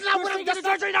 That's not what I'm shaking the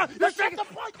dreads right now. That's not the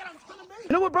point that I'm trying to make.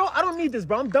 You know what, bro? I don't need this,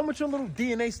 bro. I'm done with your little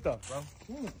DNA stuff, bro.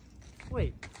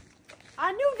 Wait.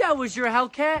 I knew that was your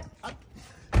Hellcat.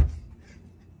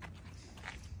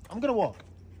 I'm gonna walk.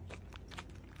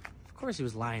 Of course he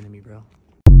was lying to me, bro.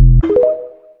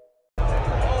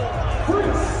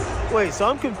 Wait, so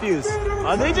I'm confused.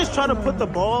 Are they just trying to put the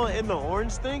ball in the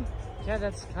orange thing? Yeah,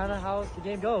 that's kind of how the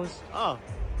game goes. Oh,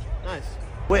 nice.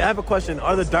 Wait, I have a question.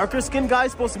 Are the darker skinned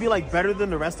guys supposed to be like better than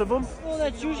the rest of them? Well,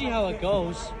 that's usually how it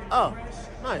goes. Oh,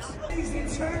 nice.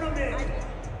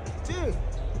 Dude,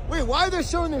 wait, why are they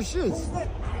showing their shoes?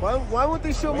 Why won't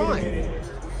they show mine?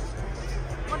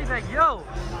 Money back, yo.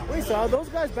 Wait, so are those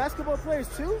guys basketball players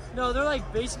too? No, they're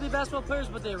like basically basketball players,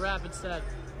 but they rap instead.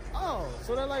 Oh,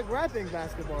 so they're like rapping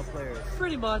basketball players.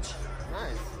 Pretty much.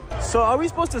 Nice. So are we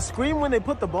supposed to scream when they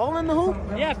put the ball in the hoop?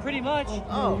 Yeah, pretty much.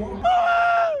 Oh.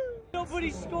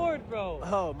 Nobody scored, bro.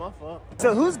 Oh, my fault.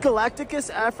 So who's Galacticus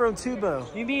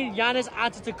Afro-Tubo? You mean Giannis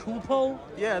Antetokounmpo?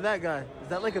 Yeah, that guy. Is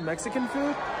that like a Mexican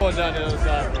food? Down the other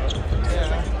side, bro.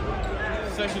 Yeah.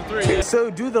 Section 3. So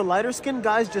do the lighter skinned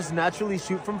guys just naturally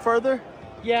shoot from further?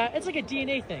 Yeah, it's like a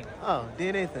DNA thing. Oh,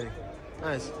 DNA thing.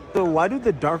 Nice. So why do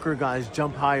the darker guys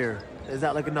jump higher? Is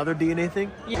that like another DNA thing?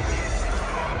 Yeah.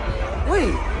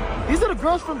 Wait, these are the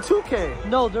girls from 2K.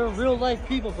 No, they're real life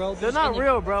people, bro. They're not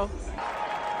real, bro.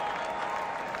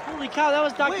 Holy cow, that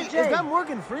was Dr. Wait, J. is that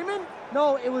Morgan Freeman?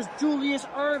 No, it was Julius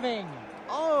Irving.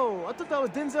 Oh, I thought that was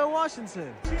Denzel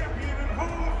Washington.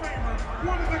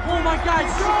 Oh my God,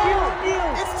 Shaquille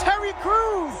O'Neal. It's Terry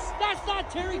Crews. That's not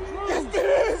Terry Crews. Yes, it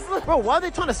is. Bro, why are they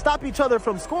trying to stop each other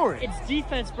from scoring? It's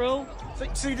defense, bro.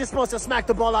 So you're just supposed to smack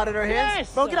the ball out of their hands?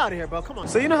 Yes. Bro, get out of here, bro. Come on.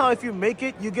 So you know how if you make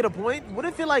it, you get a point? What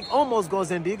if it like almost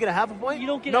goes in? Do you get a half a point? You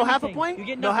don't get no anything. half a point? You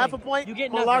get no nothing. half a point? You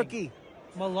get Malarkey.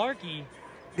 nothing. Malarkey?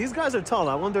 These guys are tall.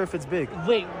 I wonder if it's big.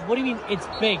 Wait, what do you mean it's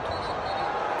big?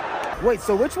 Wait,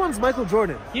 so which one's Michael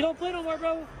Jordan? You don't play no more,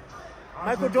 bro?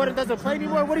 Michael Jordan doesn't play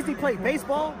anymore? What does he play?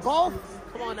 Baseball? Golf?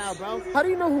 Come on now, bro. How do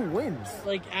you know who wins?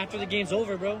 Like after the game's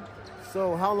over, bro.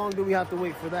 So how long do we have to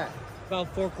wait for that?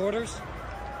 About 4 quarters.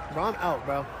 Bro, I'm out,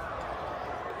 bro.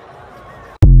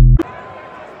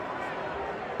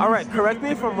 All right, correct me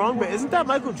if I'm wrong, but isn't that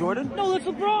Michael Jordan? No, it's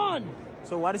LeBron.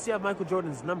 So why does he have Michael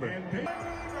Jordan's number?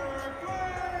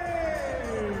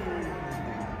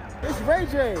 It's Ray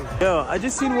J. Yo, I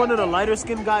just seen one of the lighter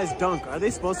skinned guys dunk. Are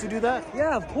they supposed to do that?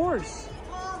 Yeah, of course.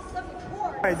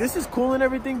 All right, this is cool and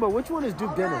everything, but which one is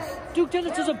Duke Dennis? Duke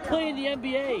Dennis doesn't play in the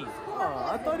NBA. Oh,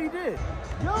 I thought he did.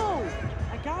 Yo,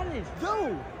 I got it.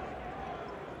 yo,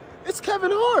 it's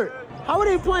Kevin Hart. How are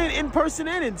they playing in person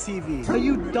and in TV? Are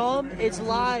you dumb? It's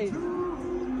live.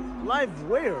 Live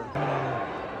where?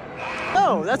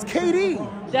 Oh, that's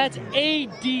KD. That's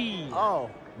AD. Oh.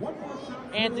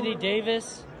 Anthony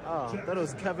Davis. Oh, I thought it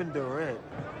was Kevin Durant.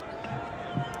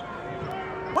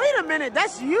 Wait a minute,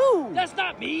 that's you. That's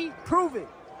not me. Prove it.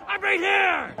 I'm right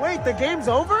here. Wait, the game's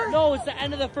over? No, it's the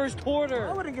end of the first quarter.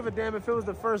 I wouldn't give a damn if it was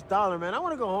the first dollar, man. I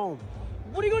want to go home.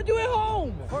 What are you going to do at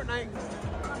home? Fortnite.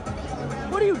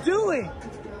 What are you doing?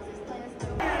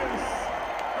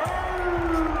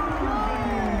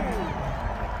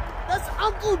 That's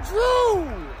Uncle Drew.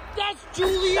 That's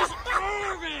Julius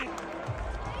Irving.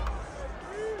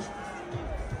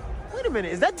 Wait a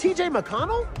minute, is that TJ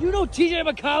McConnell? You know TJ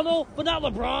McConnell, but not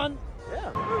LeBron?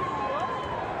 Yeah.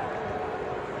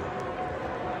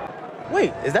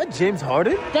 Wait, is that James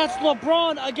Harden? That's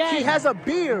LeBron again. He has a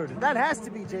beard. That has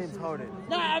to be James Harden.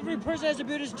 Not every person has a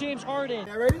beard as James Harden.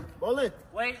 You ready? Ball in.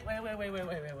 Wait.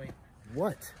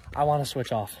 What? I want to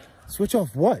switch off. Switch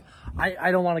off what?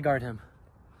 I don't want to guard him.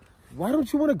 Why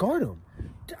don't you want to guard him?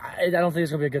 I don't think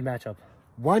it's going to be a good matchup.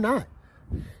 Why not?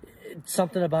 It's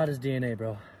something about his DNA,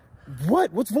 bro.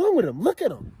 What? What's wrong with him? Look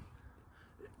at him.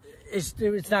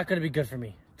 It's not going to be good for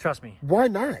me. Trust me. Why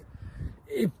not?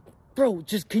 Bro,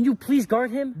 just can you please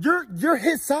guard him? You're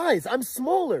his size. I'm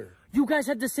smaller. You guys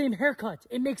have the same haircut.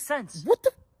 It makes sense. What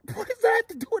does that have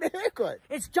to do with a haircut?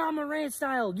 It's John Morant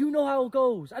style. You know how it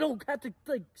goes. I don't have to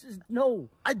no.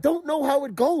 I don't know how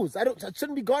it goes. I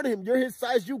shouldn't be guarding him. You're his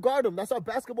size. You guard him. That's how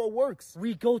basketball works.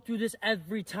 We go through this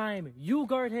every time. You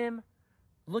guard him.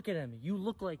 Look at him. You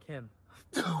look like him.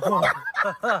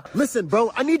 Listen,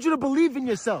 bro. I need you to believe in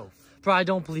yourself. Bro, I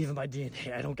don't believe in my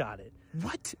DNA. I don't got it.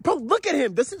 What? Bro, look at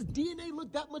him. Does his DNA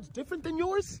look that much different than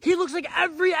yours? He looks like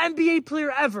every NBA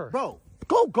player ever. Bro,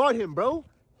 go guard him, bro.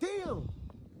 Damn.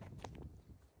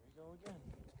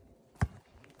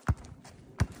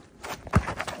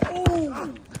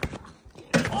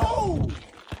 Oh!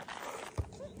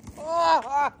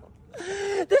 Oh!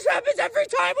 This happens every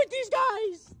time with these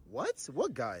guys. What?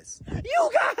 What guys?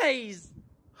 You guys.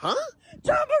 Huh?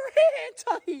 John Morant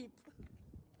type.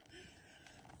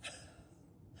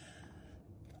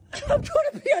 I'm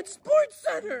going to be at Sports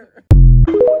Center.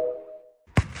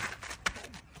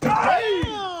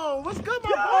 Damn! What's good, my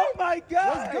bro? Oh my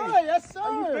God! What's good? Yes, sir.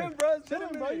 How you been, bro?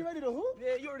 Chilling, bro. You ready to hoop?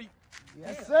 Yeah, you already.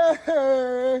 Yes,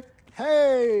 sir.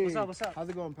 Hey. What's up? How's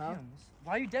it going, pal?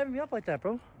 Why are you dabbing me up like that,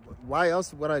 bro? Why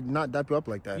else would I not dap you up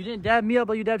like that? You didn't dab me up,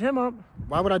 but you dabbed him up.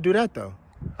 Why would I do that, though?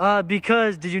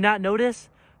 Because did you not notice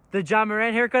the John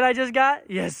Morant haircut I just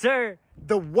got? Yes, sir.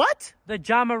 The what? The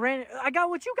John Morant. I got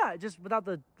what you got, just without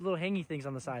the little hangy things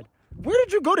on the side. Where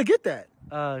did you go to get that?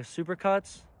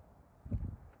 Supercuts.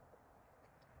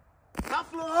 Top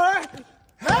floor.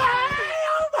 Hey!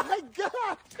 Oh my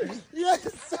God!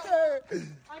 Yes, sir.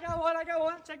 I got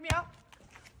one. Check me out.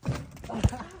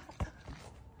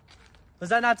 Was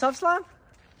that not tough slime?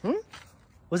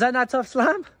 Was that not tough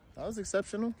slime? That was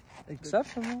exceptional.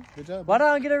 Exceptional. Good job. Why don't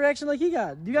I get a reaction like he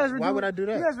got? You guys were. Why would I do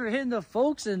that? You guys were hitting the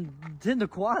folks and hitting the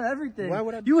quad and everything. Why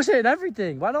would I? You was hitting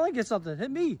everything. Why don't I get something?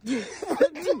 Hit me.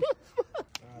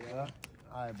 All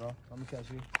right, bro. I'm gonna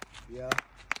catch you. Yeah.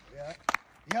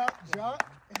 Drop.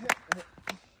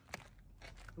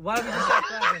 Why did we just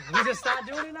stop laughing? We just stopped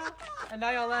doing it now, and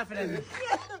now y'all laughing at me.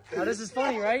 Now this is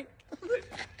funny, right?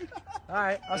 All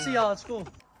right, I'll see y'all at school.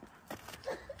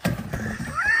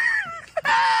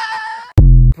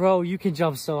 Bro, you can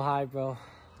jump so high, bro.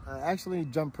 I actually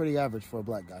jump pretty average for a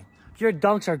black guy. Your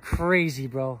dunks are crazy,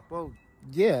 bro. Well,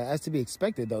 yeah, as to be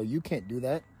expected, though. You can't do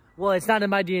that. Well, it's not in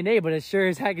my DNA, but it sure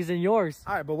as heck is in yours.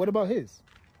 All right, but what about his?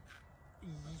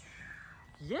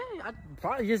 Yeah,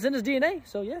 probably it's in his DNA,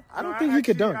 so yeah. I don't think he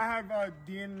could dunk. I have a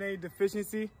DNA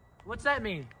deficiency. What's that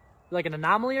mean? Like an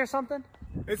anomaly or something?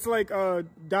 It's like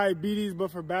diabetes,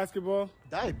 but for basketball.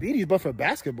 Diabetes, but for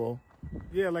basketball?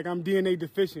 Yeah, like I'm DNA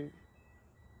deficient.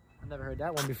 I've never heard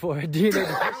that one before. DNA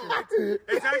deficient.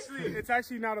 It's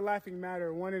actually not a laughing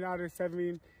matter. 1 out of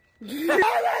 7. Yeah,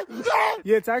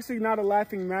 it's actually not a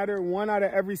laughing matter. 1 out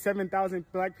of every 7,000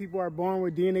 black people are born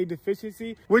with DNA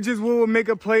deficiency, which is what will make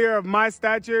a player of my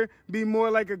stature be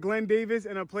more like a Glenn Davis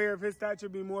and a player of his stature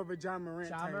be more of a John Morant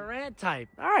type. John Morant type.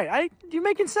 All right, you're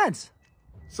making sense.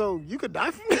 So you could die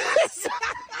from this?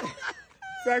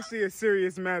 It's actually a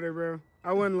serious matter, bro.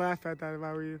 I wouldn't laugh at that if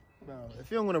I were you. No, if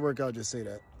you don't want to work out, just say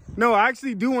that. No, I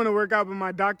actually do want to work out, but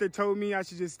my doctor told me I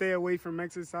should just stay away from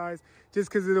exercise just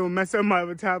because it'll mess up my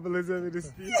metabolism and the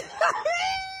speed.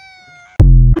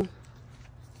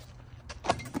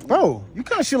 Bro, you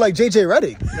kind of shoot like JJ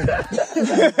Redick.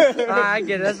 I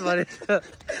get it. That's funny. That's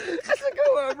a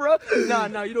good one, bro.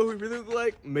 Nah, you know who he really look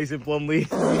like? Mason Plumlee.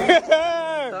 All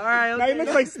right. Okay. Now he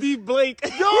looks like Steve Blake. Yo!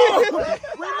 Wait,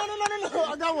 no.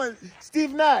 I got one.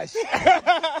 Steve Nash.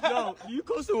 Yo, you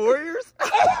close to Warriors?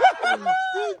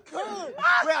 Steve Kerr.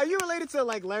 Wait, are you related to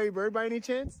like Larry Bird by any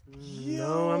chance?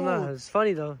 No, I'm not. It's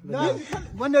funny though. Nah,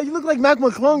 one day you look like Mac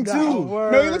McClung too.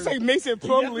 No, he looks like Mason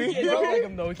Plumlee. He can't dunk like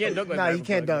him, though. He can't dunk like Nah, Mac he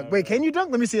can't McClung, dunk. nah. Wait, can you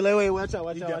dunk? Let me see. Wait, watch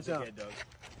out. He definitely can't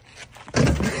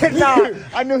dunk. Nah,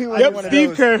 I knew he was one of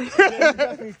Steve those. Kerr. Yeah,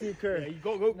 definitely Steve Kerr. Yeah, you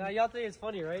go. Now y'all think it's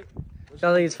funny, right?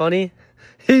 Y'all think it's funny?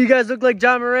 You guys look like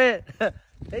John Morant.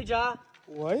 Hey, Ja.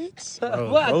 What?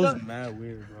 Bro, What? that was mad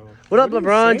weird, bro. What up,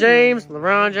 LeBron James?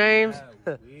 LeBron James.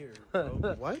 Weird,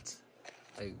 bro. What?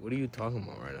 Like, what are you talking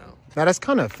about right now? Nah, that's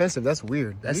kind of offensive. That's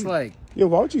weird. That's like, Yo,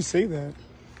 why would you say that?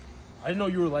 I didn't know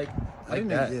you were like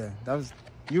that. Yeah, that was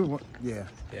you. Yeah,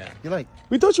 Yeah. you're like.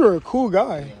 We thought you were a cool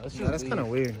guy. That's kind of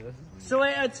weird. So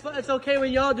wait, it's okay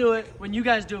when y'all do it, when you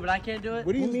guys do it, but I can't do it?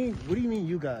 What do you mean? What do you mean,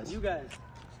 you guys? You guys.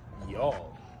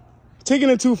 Y'all.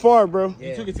 Taking it too far, bro.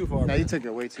 You took it too far. Nah, you took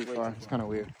it way too far. It's kind of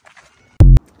weird.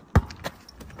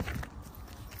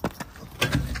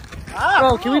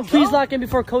 Bro, can we please lock in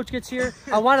before Coach gets here?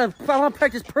 I want to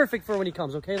practice perfect for when he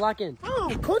comes, okay? Lock in.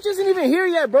 Oh, Coach isn't even here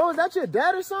yet, bro. Is that your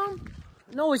dad or something?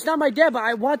 No, it's not my dad, but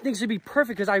I want things to be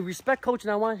perfect because I respect Coach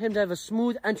and I want him to have a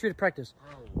smooth entry to practice.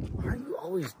 Why are you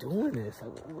always doing this?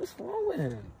 What's wrong with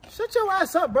him? Shut your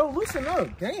ass up, bro. Loosen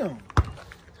up. Damn.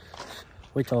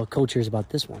 Wait till Coach hears about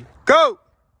this one. Go!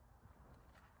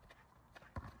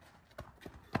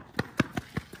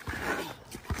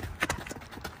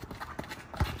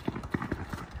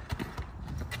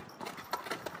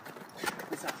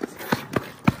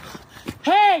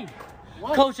 Hey!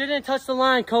 Coach, they didn't touch the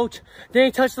line, Coach. They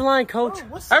didn't touch the line, Coach.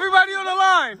 Everybody on the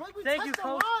line! Thank you,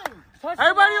 Coach. Touch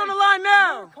Everybody on the line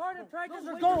now! Card in practice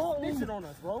or go home. on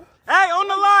us, bro. Hey, on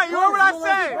the line, you heard what I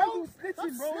said? Bro,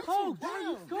 snitching, bro. Coach,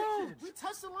 Damn, Coach. We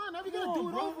touched the line. Now we gotta do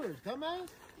it over, dumbass.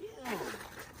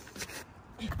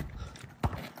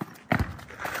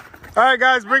 All right,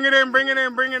 guys, bring it in, bring it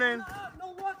in, bring it in.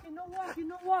 No walking, no walking,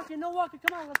 no walking, no walking.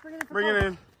 Come on, let's bring it in. Bring it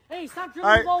in. Hey, stop All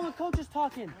dribbling right. the ball when Coach is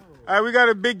talking. All right, we got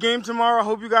a big game tomorrow. I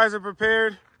hope you guys are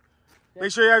prepared.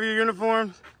 Make sure you have your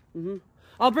uniforms.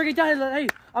 I'll break it down. Hey,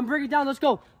 I'm breaking it down. Let's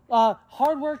go.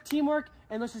 Hard work, teamwork,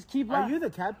 and let's just keep. Are you the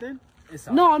captain?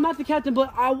 No, I'm not the captain,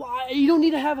 but you don't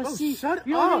need to have a seat. shut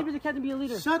You don't up. need to be the captain, be a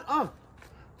leader. Shut up.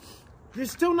 You're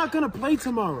still not gonna play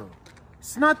tomorrow.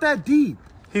 It's not that deep.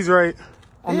 He's right.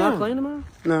 I'm not playing tomorrow.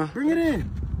 No. Bring it in.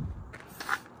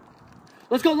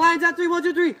 Let's go, Lions at 3. 1,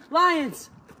 2, 3. Lions.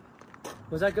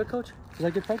 Was that good, Coach? Was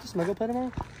that good practice? Am I gonna play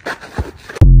tomorrow?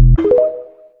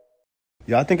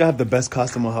 Yeah, I think I have the best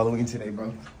costume on Halloween today,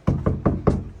 bro.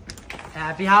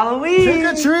 Happy Halloween. Trick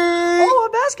or treat. Oh,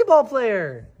 a basketball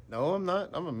player. No, I'm not.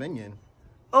 I'm a minion.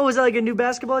 Oh, is that like a new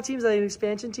basketball team? Is that an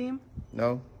expansion team?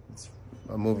 No, it's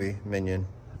a movie, Minion.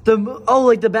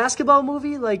 Like the basketball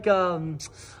movie? Like, I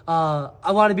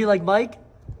Want to Be Like Mike?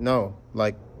 No,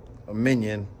 like a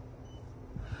minion.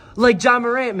 Like John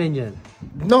Morant Minion.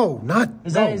 No, not.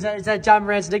 Is no. that John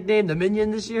Morant's nickname, the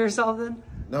Minion, this year or something?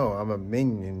 No, I'm a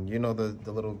minion. You know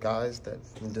the little guys that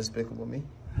in Despicable Me?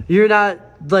 You're not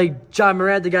like John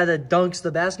Morant, the guy that dunks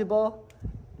the basketball?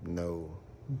 No,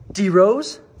 D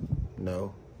Rose?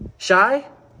 no. Shy?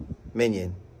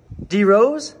 Minion. D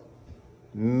Rose?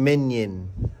 Minion.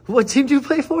 What team do you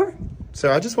play for?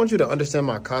 Sir, I just want you to understand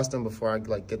my costume before I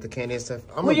like get the candy and stuff.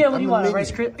 What do you want? A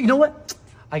Rice Krispie? You know what?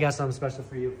 I got something special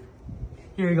for you.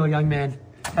 Here you go, young man.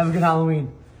 Have a good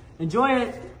Halloween. Enjoy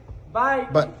it. Bye.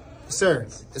 But, sir,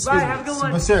 excuse Bye, me. have a good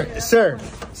one. But sir.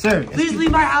 Please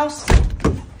leave my house.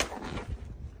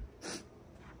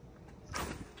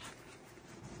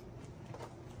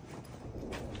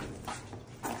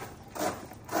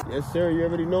 Yes, sir. You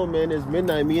already know, man. It's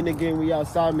midnight. Me and the gang, we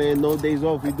outside, man. No days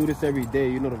off. We do this every day.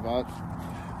 You know the vibes.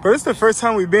 But it's the first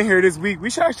time we've been here this week. We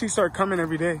should actually start coming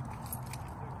every day.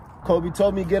 Kobe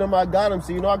told me get him. I got him.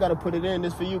 So, you know I got to put it in.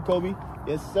 This for you, Kobe.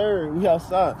 Yes, sir. We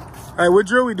outside. All right, what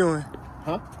drill we doing?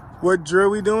 Huh? What drill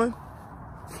we doing?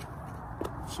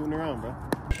 Shooting around, bro.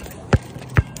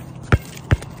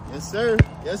 Yes, sir.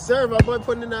 Yes, sir. My boy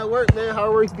putting in that work, man.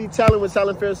 Hard work beat talent with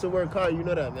talent fails to work hard. You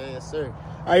know that, man. Yes, sir.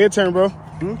 All right, your turn, bro.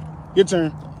 Your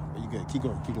turn. You good. Keep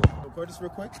going. Keep going. Record this real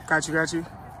quick. Got you.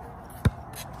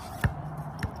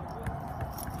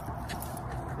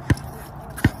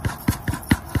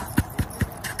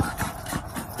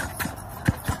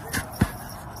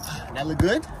 That look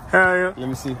good? Hell yeah. Let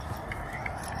me see.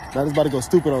 Now this about to go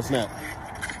stupid on Snap.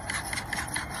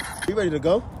 You ready to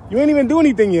go? You ain't even do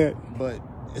anything yet. But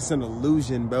It's an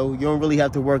illusion, bro. You don't really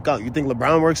have to work out. You think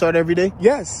LeBron works out every day?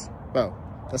 Yes. Bro,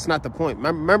 that's not the point.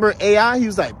 Remember AI? He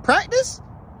was like, practice?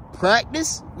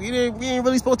 Practice? We ain't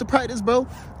really supposed to practice, bro.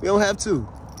 We don't have to.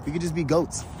 We could just be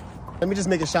goats. Let me just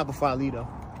make a shot before I leave, though.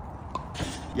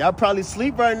 Y'all probably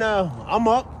sleep right now. I'm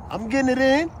up. I'm getting it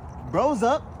in. Bro's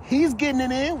up. He's getting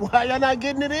it in. Why y'all not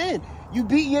getting it in? You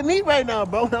beating your meat right now,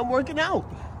 bro. I'm working out.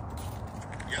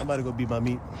 I'm about to go beat my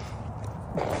meat.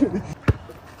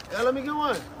 Yeah, let me get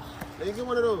one. Let me get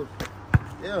one of those.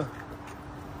 Yeah.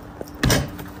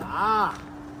 Ah.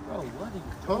 Bro, what are you doing?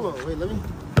 Hold on, wait, let me.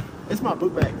 It's my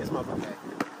book bag. It's my book bag.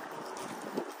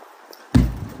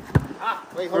 Ah,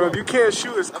 wait, hold Bro, on. if you can't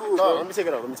shoot, it's cool, No, bro. let me take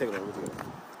it off. Let me take it off.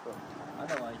 I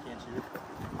know why you can't shoot.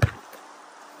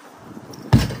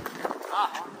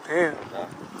 Damn.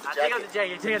 Take out the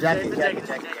jacket. Take out the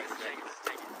jacket.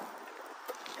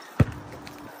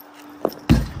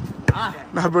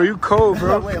 Nah, bro, you cold,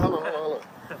 bro. Wait, hold on.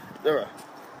 There.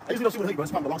 I usually don't shoot with a hoodie, bro.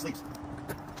 It's probably the long sleeves.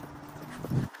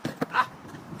 Ah!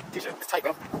 T-shirt, it's tight,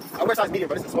 bro. I wear size medium,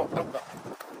 but this is small.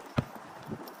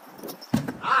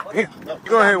 Ah! Damn. You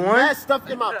gonna hit one? Mad stuff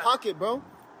in my pocket, bro.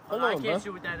 Hold I on, can't bro.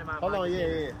 shoot with that in my Hold pocket. on,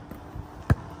 yeah.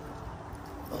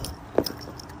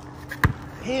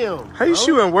 Damn. How you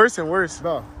shooting worse and worse?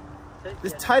 Bro,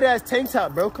 this tight ass tank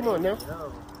top, bro. Come on now.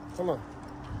 Hold on.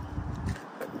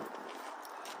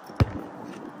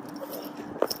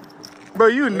 Bro,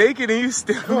 you naked and you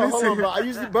still Bro, hold on,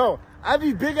 missing. bro. I have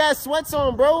these big ass sweats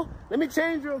on, bro. Let me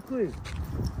change real quick.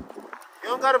 You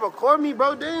don't gotta record me,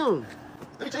 bro. Damn.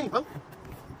 Let me change, bro.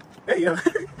 Hey, yo.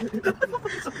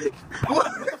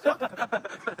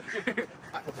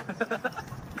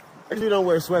 I usually don't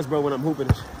wear sweats, bro, when I'm hooping.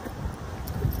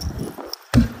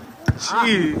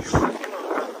 Jeez.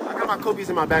 I got my Kobe's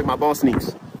in my bag, my ball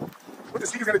sneaks. What the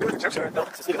sneakers gonna do with the jump shot? No,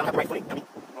 it's the sneakers. I don't have the right footing. I mean,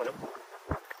 come on now.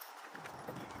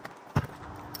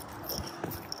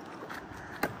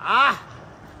 Ah!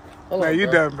 Nah, you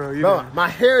bro. done, bro. You Bro, done. my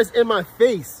hair is in my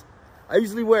face. I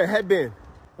usually wear a headband.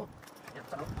 Let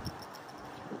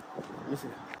me see.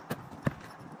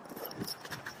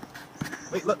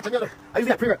 Wait, look, check me out. I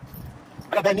usually have pre-rep.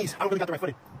 I got bad knees. I don't really got the right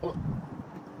footing. Hold on.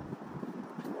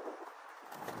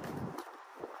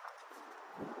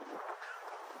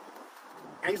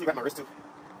 I usually wrap my wrist too.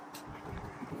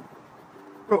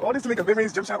 Bro, all this to make a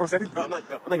mid-range jump shot on second? Bro, I'm not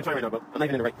even trying right now, bro. I'm not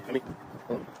even in the right. I mean,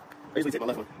 hold on. I usually take my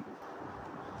left one.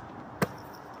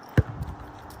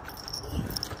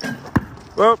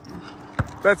 Well,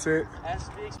 that's it.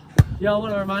 Yo,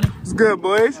 what up, Armani? It's good,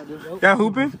 boys. Y'all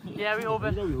hooping? Yeah, we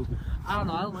open. I don't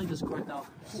know. I don't like this court though.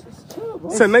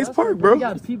 It's a nice park, We bro.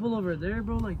 got people over there,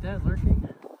 bro, like that lurking.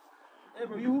 Hey,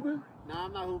 bro, you hooping? Nah,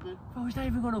 I'm not hooping. Bro, he's not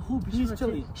even gonna hoop. He's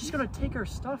gonna take our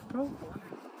stuff, bro.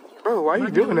 Bro, why are you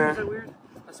doing that? Is that weird?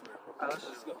 That's weird. Alright, let's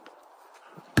just go.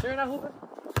 Sure you're not hooping?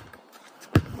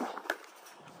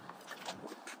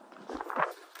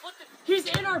 What the? He's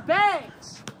in our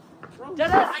bags!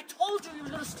 Deadass, I told you he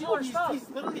was gonna steal our stuff. He's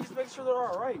literally just making sure they're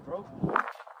all right, bro.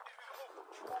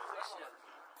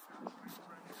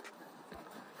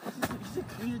 He's a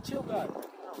clean, chill guy. No,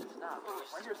 he's not.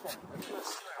 Right here's fine.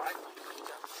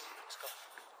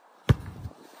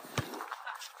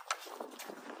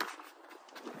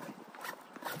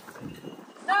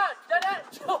 Nah,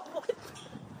 Deadass! Yo, what?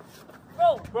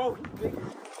 Bro, Bro, he's big. Everything's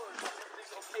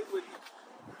okay with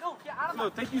you. no, yeah, I don't No, know.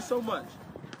 thank you so much.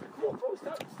 Come on, bro,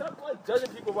 stop like judging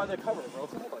people by their cover, bro.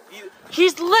 Come on.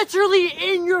 He's literally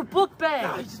in your book bag.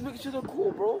 Nah, he's just making sure they're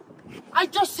cool, bro. I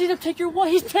just seen him take your what?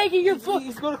 He's taking your book.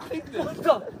 He's gonna clean them. What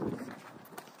the?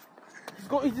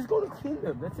 He's just gonna clean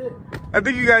them. That's it. I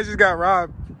think you guys just got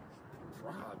robbed.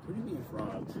 Robbed? What do you mean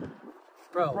robbed?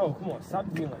 Bro, Bro, come on,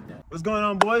 stop being like that. What's going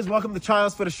on, boys? Welcome to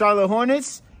Trials for the Charlotte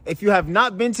Hornets. If you have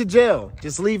not been to jail,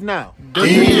 just leave now.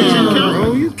 Damn,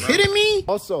 bro, you kidding me?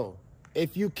 Also,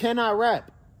 if you cannot rap,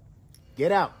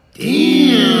 get out.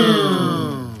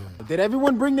 Damn. Did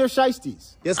everyone bring their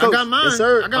shiesties? Yes, I Coach. got mine. Yes,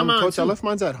 sir. I got mine, Coach, I too. left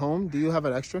mine at home. Do you have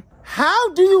an extra?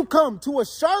 How do you come to a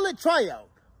Charlotte tryout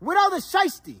without a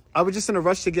shiesty? I was just in a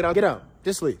rush to get out. Get out.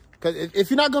 Just leave. Because if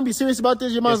you're not going to be serious about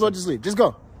this, you might as well just leave. Just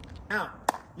go. Now,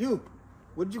 you.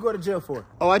 What did you go to jail for?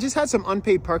 Oh, I just had some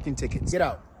unpaid parking tickets. Get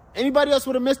out. Anybody else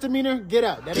with a misdemeanor? Get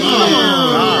out. That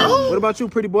ain't What about you,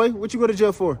 pretty boy? What you go to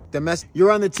jail for? The mess.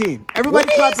 You're on the team. Everybody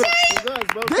clap it.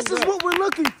 This is what we're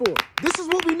looking for. This is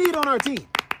what we need on our team.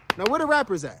 Now, where the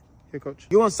rappers at? Here, Coach.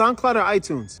 You on SoundCloud or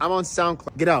iTunes? I'm on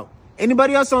SoundCloud. Get out.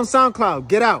 Anybody else on SoundCloud,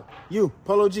 get out. You,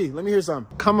 Polo G, let me hear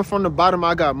something. Coming from the bottom,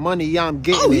 I got money. Yeah, I'm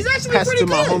getting it. He's actually Pass it pretty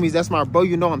to my good. homies. That's my bro.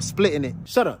 You know I'm splitting it.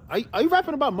 Shut up. Are you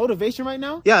rapping about motivation right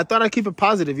now? Yeah, I thought I'd keep it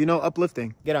positive, you know,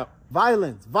 uplifting. Get out.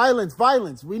 Violence, violence,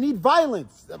 violence. We need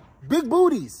violence. Big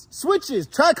booties, switches,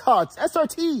 track hearts,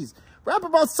 SRTs. Rap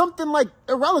about something like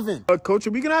irrelevant. Coach,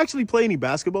 are we gonna actually play any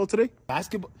basketball today?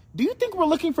 Basketball? Do you think we're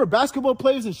looking for basketball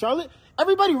players in Charlotte?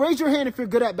 Everybody raise your hand if you're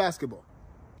good at basketball.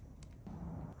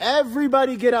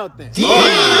 Everybody get out there.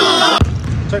 Yeah.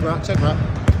 Check rock, check rock.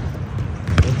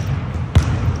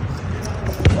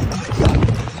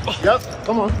 Yep,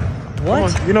 come on.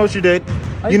 What? Come on. You know what you did.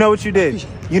 You know what you did.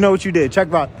 You know what you did.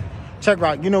 Check rock. Check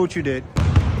rock. You know what you did.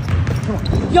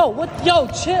 Yo, what? Yo,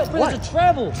 chill. Bro, What? it's a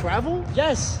travel. Travel?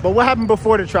 Yes. But what happened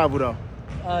before the travel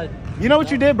though? You know what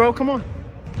you did, bro. Come on.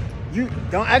 You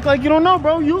don't act like you don't know,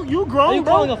 bro. You grown, Are you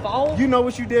bro. calling a foul? You know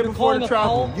what you did before calling the a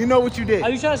travel. foul? You know what you did. Are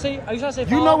you trying to say? Are you trying to say? You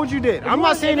Foul? know what you did. If I'm you not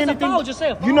want- saying if it's a anything. foul, just say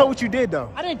a foul. You know what you did though.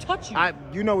 I didn't touch you.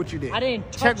 You know what you did. I didn't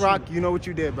Check touch rock. you. You know what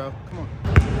you did, bro. Come on.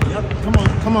 Yep. Come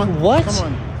on. Come on. What? Come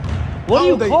on. What How are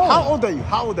you old calling? How old are you?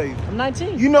 How old are you? I'm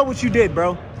 19. You know what you did,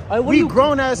 bro. what We are you-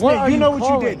 grown ass what men. are You know you what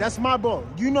you calling? did. That's my ball.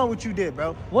 You know what you did,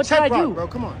 bro. What Check did I rock, do? bro.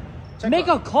 Come on. Check Make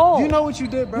rock. a call. You know what you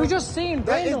did, bro. You're just saying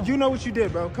That is- random. You know what you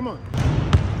did, bro. Come on.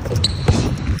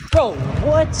 Bro,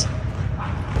 what?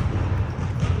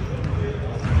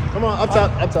 Come on. Up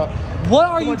top. Up top. What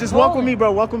are Come you on, just walk with calling? me,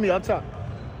 bro. Walk with me up top.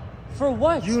 For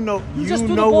what? You know. You You just threw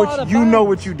the know ball out what. of You know bounds.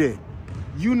 what you did.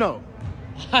 You know.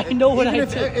 I know what I Even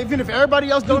if- did. Even if everybody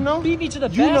else don't know, Beat me to the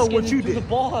you know basket what and you threw did. the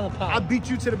ball on the I pound. beat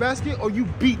you to the basket, or you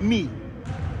beat me.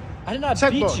 I did not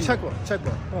Check beat ball. you. Check ball. Check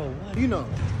ball. Bro, what? You know.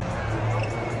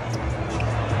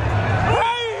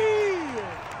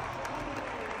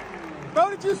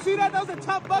 Bro, did you see that? That was a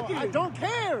tough bucket. I don't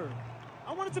care.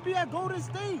 I wanted to be at Golden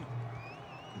State.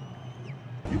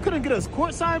 You couldn't get us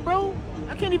courtside, bro.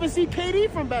 I can't even see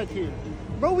KD from back here.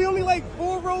 Bro, we only like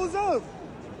 4 rows up.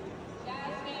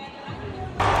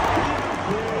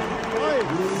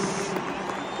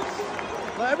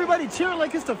 Well, everybody cheering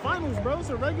like it's the finals, bro. It's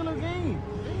a regular game.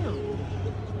 Damn.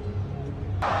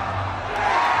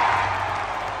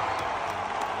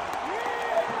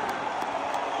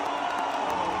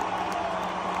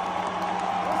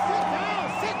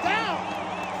 Sit down,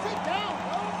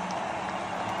 bro.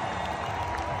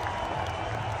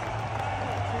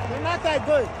 They're not that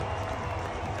good.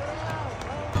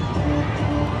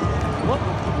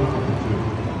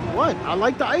 What? I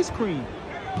like the ice cream.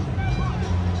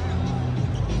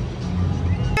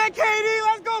 Yeah, KD,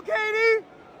 let's go, KD.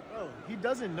 Bro, he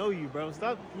doesn't know you, bro.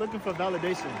 Stop looking for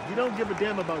validation. He don't give a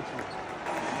damn about you.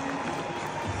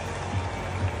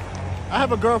 I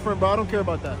have a girlfriend, bro. I don't care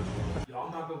about that. Yo,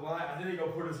 I'm not gonna lie. I didn't go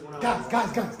put this one out.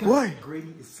 Guys. What?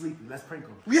 Grady is sleeping. Let's prank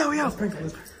him. Yeah. Let's prank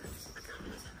him.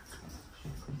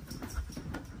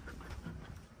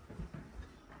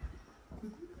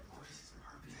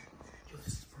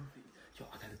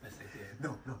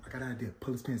 No, I got an idea.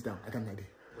 Pull his pants down. I got an idea.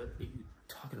 What are you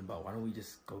talking about? Why don't we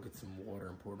just go get some water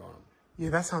and pour it on him? Yeah,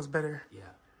 that sounds better. Yeah.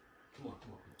 Come on. All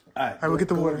right. All right, we'll get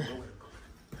the water.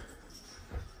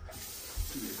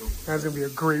 That's gonna be a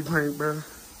great prank, bro.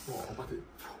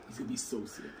 He's gonna be so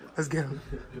sick. Bro. Let's get him.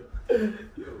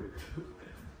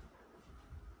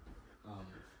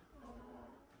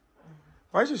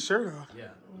 Why's your shirt off? Yeah.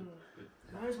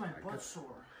 Why is my butt sore?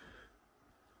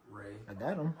 Ray. I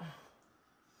got him.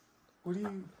 What do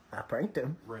you? I pranked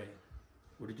him. Ray.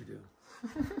 What did you do?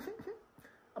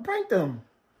 I pranked him.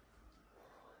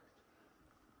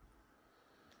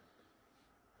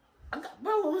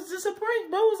 Bro, it was just a prank,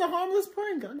 bro. It was a harmless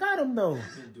prank. I got him, though. You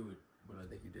didn't do it, but I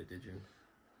think you did you?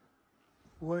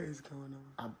 What is going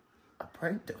on? I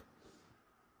pranked him.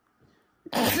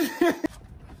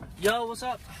 Yo, what's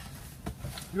up?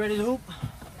 You ready to hoop?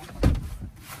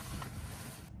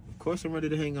 Of course I'm ready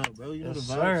to hang out, bro. You know Yes,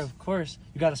 the vibes. sir, of course.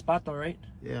 You got a spot though, right?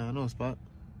 Yeah, I know a spot.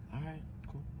 All right,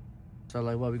 cool. So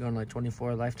like, what? We going like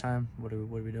 24 lifetime? What are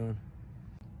we doing?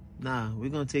 Nah, we're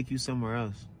gonna take you somewhere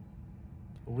else.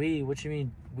 We? What you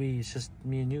mean? We? It's just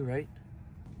me and you, right?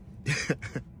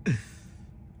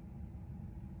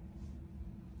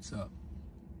 What's up?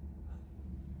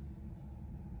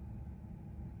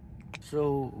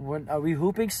 So when are we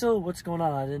hooping still? What's going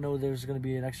on? I didn't know there was gonna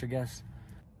be an extra guest.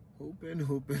 Hooping.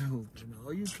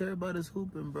 All you care about is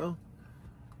hooping, bro.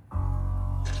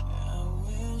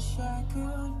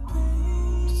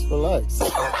 Just relax.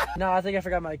 No, I think I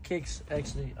forgot my kicks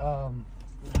actually.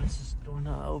 What's this door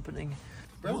not opening?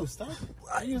 Bro, stop.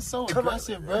 Why you so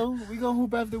aggressive, bro? We gonna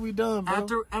hoop after we done,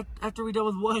 bro. After we done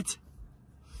with what?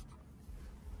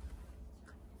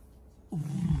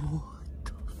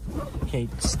 Okay.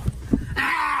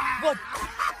 What?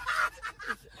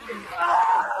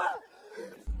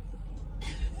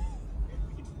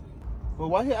 Well,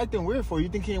 why he acting weird for? You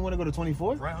think he didn't want to go to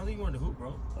 24? Right, I don't think you want to hoop,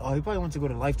 bro. Oh, he probably wants to go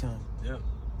to Lifetime. Yeah.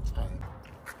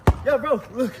 Yo, bro,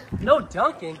 look. No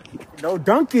dunking. No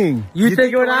dunking. You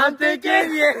think what I'm thinking?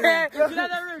 Yeah. Get out of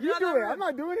that room. You do it. I'm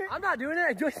not doing it. I'm not doing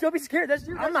it. Don't be scared. That's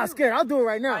you. I'm not scared. I'll do it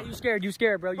right now. You scared. You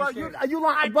scared, bro. You scared. You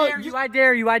lying. I dare you. I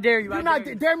dare you. I dare you. You not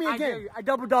dare me I again. dare you. I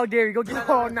double dog dare you. Go get out.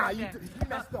 Oh, nah. You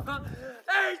messed up.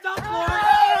 Hey, stop, Lord.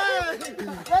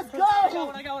 Let's go.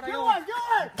 I got one. Get one.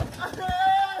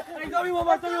 Hey, throw me one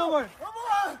more.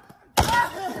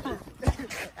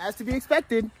 As to be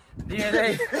expected.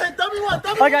 DNA. Throw me one.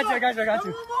 I got you. Throw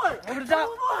me one more. Over the top.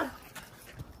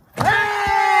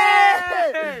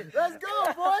 Hey! Let's go,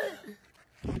 boy.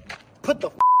 Put the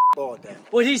ball down.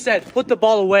 What he said. Put the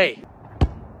ball away.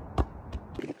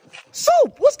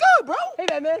 Soup, what's good, bro?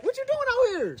 Hey, man. What you doing out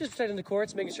here? Just protecting the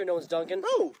courts, making sure no one's dunking.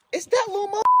 Bro, it's that little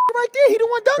right there. He the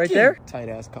one dunking. Right there? Tight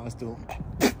ass costume.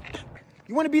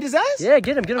 You want to beat his ass? Yeah,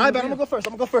 get him. All right, but I'm gonna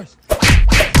go first. Oh.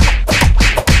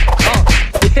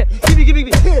 Yeah. Give me.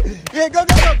 Yeah, go. Go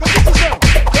get your son.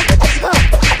 Get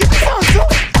your son, Soup. All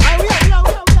right, we out.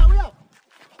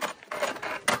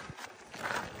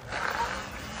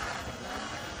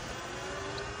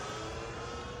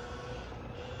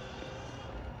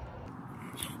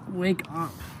 Wake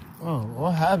up. Oh,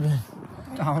 what happened?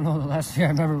 I don't know. The last thing I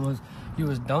remember was you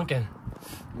was dunking.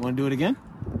 You want to do it again?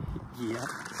 Yeah.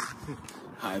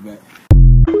 I bet.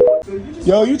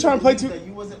 Yo, you trying to play too?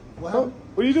 What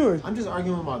are you doing? I'm just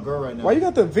arguing with my girl right now. Why you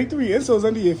got the victory insoles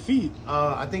under your feet?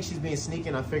 I think she's being sneaky,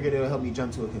 and I figured it'll help me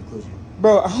jump to a conclusion.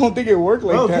 Bro, I don't think it worked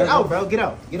like that. Get out, bro. Get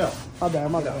out. My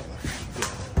bad.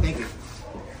 Thank you.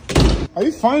 Are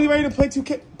you finally ready to play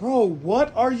 2K? Bro,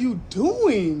 what are you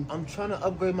doing? I'm trying to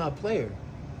upgrade my player.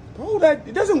 Bro,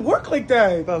 it doesn't work like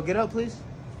that. Bro, get out, please.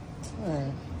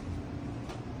 Alright.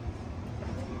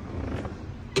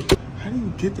 How do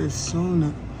you get this song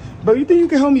up? Bro, you think you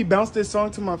can help me bounce this song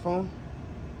to my phone?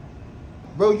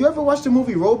 Bro, you ever watched the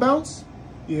movie Roll Bounce?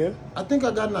 Yeah. I think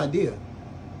I got an idea.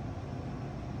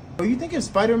 Bro, you think if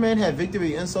Spider-Man had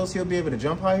victory insults, he'll be able to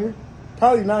jump higher?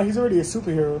 Probably not. He's already a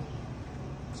superhero.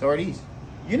 So are these.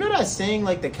 You know that saying,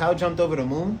 like, the cow jumped over the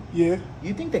moon? Yeah.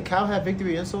 You think the cow had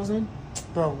victory insoles in?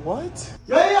 Bro, what?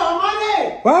 Yo, I'm on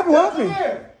it! What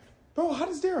happened? Bro, how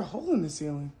is there a hole in the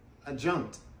ceiling? I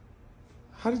jumped.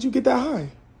 How did you get that high?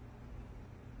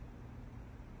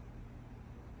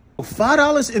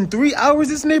 $5 in 3 hours?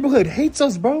 This neighborhood hates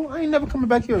us, bro. I ain't never coming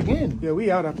back here again. Yeah, we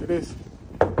out after this.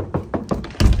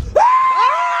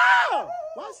 Ah!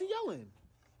 Why is he yelling?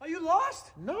 Are you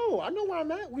lost? No, I know where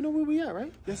I'm at. We know where we at,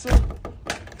 right? Yes, sir.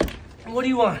 What do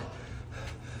you want?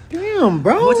 Damn,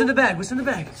 bro. What's in the bag?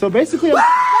 So basically, It's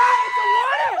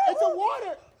a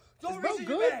water. Don't reach in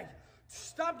your bag.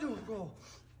 Stop doing it, bro.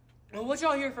 Well, what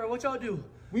y'all here for? What y'all do?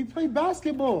 we play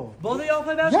basketball. Both of y'all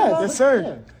play basketball? Yes, sir.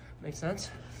 Yeah. Makes sense.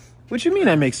 What you mean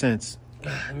that makes sense?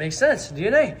 It makes sense.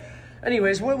 DNA.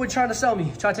 Anyways, what were you trying to sell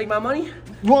me? Trying to take my money?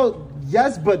 Well,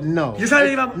 yes, but no. You're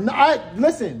trying to take my No,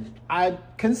 listen,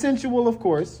 consensual, of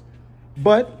course,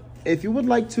 but if you would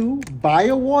like to buy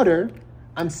a water,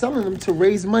 I'm selling them to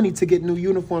raise money to get new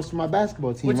uniforms for my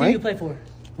basketball team, What team right? do you play for?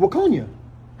 Waconia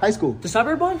High School. The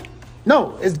suburb one?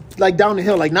 No, it's like down the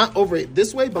hill, like not over it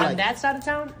this way, but On like that side of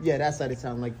town? yeah, that side of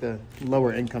town, like the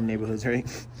lower income neighborhoods, right?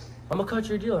 I'm a cut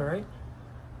your deal, all right?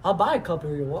 I'll buy a cup of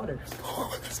your water.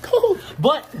 Oh, let's go.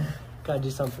 But, gotta do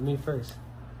something for me first.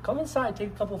 Come inside, take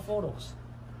a couple photos.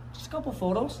 Just a couple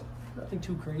photos. Nothing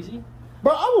too crazy.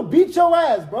 Bro, I will beat your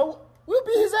ass, bro. We'll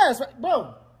beat his ass, right?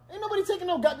 Bro. Ain't nobody taking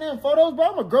no goddamn photos,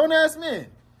 bro. I'm a grown ass man.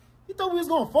 You thought we was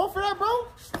gonna fall for that, bro?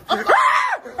 I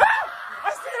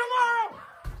see you tomorrow.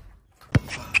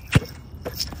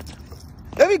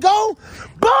 There we go.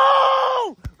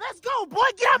 Boom! Let's go, boy.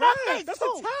 Get out my face. That's too.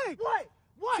 a tag. What?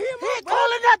 Team He up, ain't bro.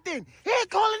 calling nothing. He ain't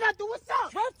calling nothing. What's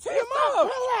up? Bro, team What's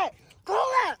up. Call that. Call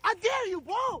that. I dare you,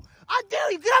 bro. I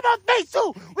dare you. Get out my face,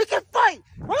 too. We can fight.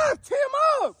 Bro, team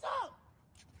up.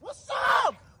 What's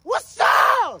up? What's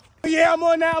up? Yeah, I'm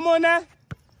on that.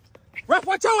 Ref,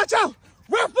 watch out.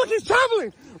 Ref, look, he's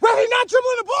traveling. Ref, he's not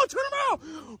dribbling the ball. Turn around.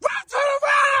 Ref, turn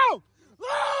around.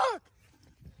 Look.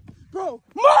 Bro,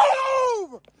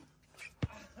 move.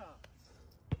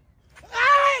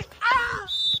 Hey!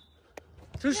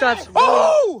 Two shots.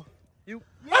 Oh! You.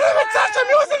 I didn't even touch him.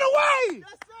 He was in the way.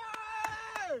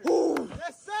 Yes, sir.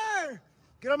 Yes, sir.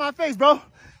 Get on my face, bro.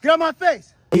 Get on my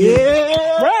face.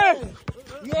 Yeah. Ref.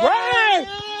 Yeah. Ref.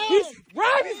 He's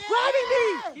grabbing me.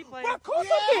 Keep playing. Bro, call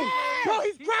something. Bro,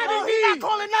 he's grabbing me. He's not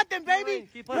calling nothing, baby.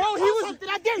 Keep playing. Bro, he was.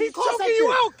 I dare you. He's Call choking something.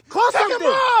 you out. Call Take something.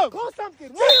 him up. Call something.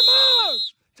 Take him up.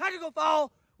 Technical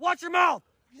foul. Watch your mouth.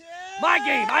 Yeah. My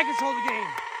game. I control the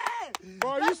game. Bro,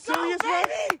 are you serious, man?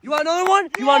 You want another one?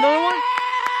 You want another one?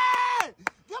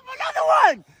 Give him another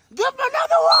one! Give him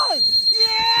another one!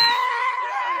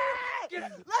 Yeah!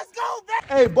 Let's go,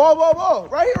 baby! Hey, ball.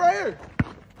 Right here.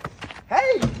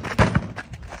 Hey!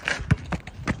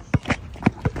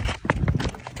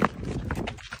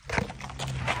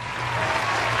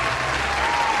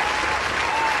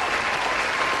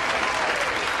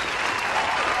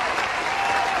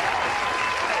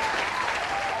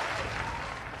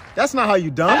 That's not how you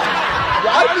dunk.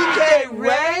 YPK,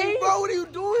 Raye? Bro, what are you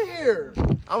doing here?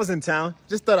 I was in town.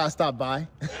 Just thought I'd stop by.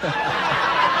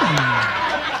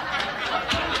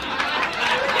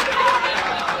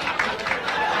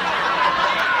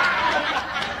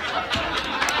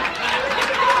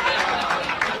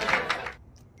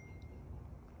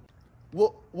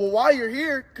 Well, while you're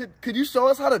here, could you show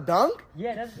us how to dunk?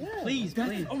 Yeah, please.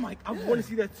 Oh my, I want to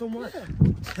see that so much.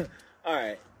 All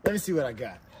right, let me see what I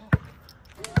got.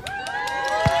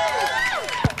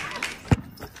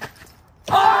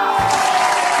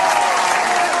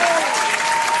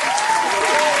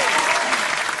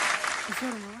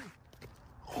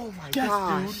 Oh my Yes,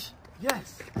 gosh. dude.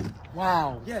 Yes.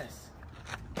 Wow. Yes.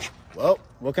 Well,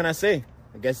 what can I say?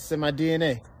 I guess it's in my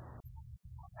DNA.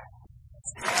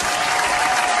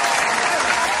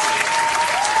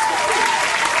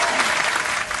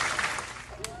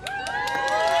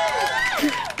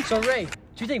 So, Ray,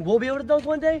 do you think we'll be able to dunk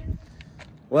one day?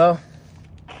 Well,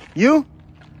 you?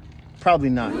 Probably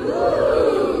not.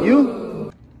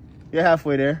 You? You're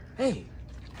halfway there. Hey.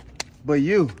 But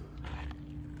you?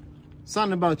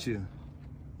 Something about you.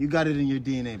 You got it in your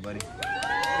DNA, buddy.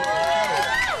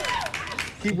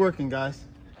 Keep working, guys.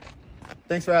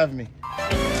 Thanks for having me.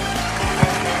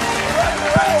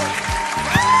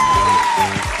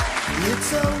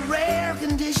 It's a rare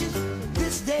condition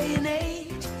this day and age.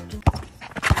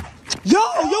 Yo,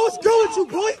 what's good with you,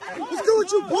 boy? What's good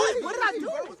with you, boy? What did I do?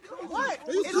 What?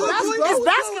 It's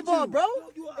basketball, bro.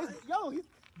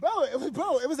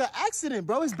 It was an accident,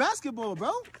 bro. It's basketball,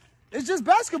 bro. It's just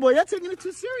basketball. You're taking it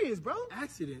too serious, bro.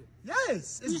 Accident?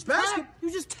 Yes, it's basketball.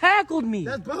 You just tackled me.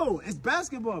 That's, bro, it's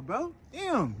basketball, bro.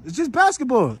 Damn, it's just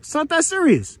basketball. It's not that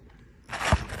serious.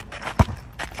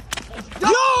 Yo,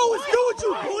 what's good with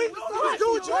you, boy? What's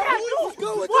good with you, boy? What's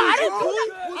good with you, I didn't do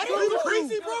it. I didn't do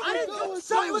crazy, bro. I didn't do it.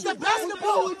 So it was the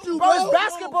basketball. Bro, it's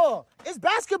basketball. It's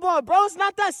basketball, bro. It's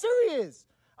not that serious.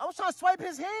 I was trying to swipe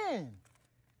his hand.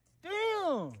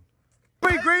 Damn.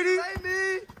 Wait, Grady.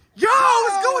 Yo,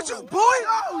 what's good with you, boy?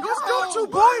 What's good with you,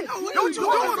 boy? Yo, what you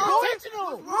doing, bro?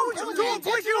 Bro, what you doing,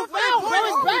 boy? Get off that, Bro,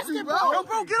 it's basketball. Yo,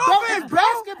 bro, get off him, bro.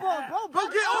 Basketball, bro. Bro,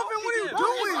 get off him. What are you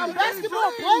doing? I'm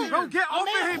basketball player. Bro, get off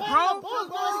of him, bro.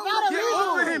 Get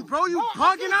off of him, bro. You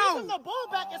bugging out. The ball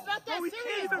back. It's not that Bro, we serious,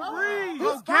 can't even bro. breathe. It's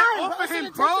Bro, get fine, off of It's an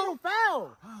him, bro. intentional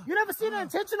foul. You never seen an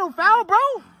intentional foul, bro?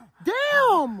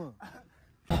 Damn.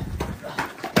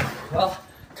 Well,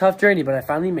 tough journey, but I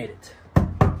finally made it.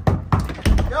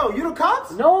 Yo, you the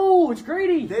cops? No, it's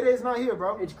Grady. Day-Day's not here,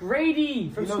 bro. It's Grady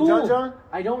from You know school. John?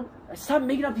 I don't. Stop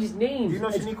making up these names. You know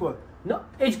It's- Shaniqua? No,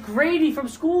 it's Grady from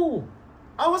school.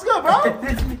 Oh, what's good, bro?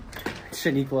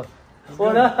 Shaniqua.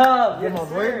 What up? Yes, Yes,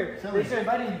 boy. sir. Thanks for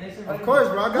inviting me. Of course,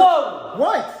 bro. I got... Whoa!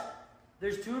 What?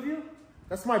 There's two of you?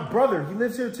 That's my brother. He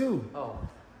lives here, too. Oh,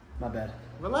 my bad.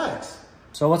 Relax.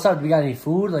 So what's up? We got any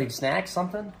food, like snacks,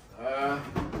 something?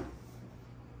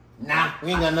 Nah, we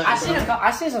ain't got nothing,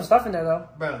 I seen some stuff in there though.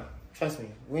 bro. Trust me,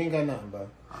 we ain't got nothing, bro.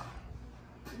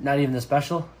 Not even the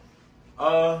special.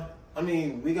 I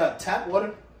mean, we got tap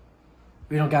water.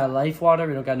 We don't got life water.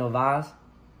 We don't got no vase.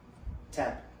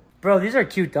 Tap. Bro, these are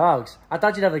cute dogs. I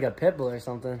thought you'd have like a pit bull or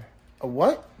something. A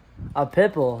what? A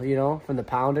pit bull, you know, from the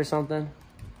pound or something.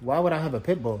 Why would I have a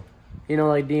pit bull? You know,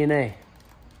 like DNA.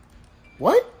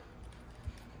 What?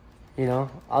 You know,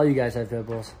 all you guys have pit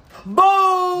bulls. Boom!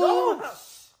 No!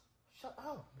 Shut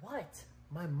up. What?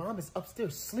 My mom is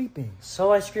upstairs sleeping.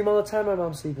 So I scream all the time my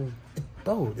mom's sleeping.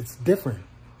 Bro, it's different.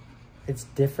 It's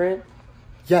different?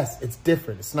 Yes, it's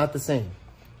different. It's not the same.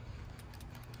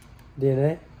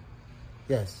 DNA?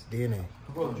 Yes, DNA.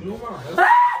 Bro, you want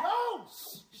No!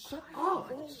 Shut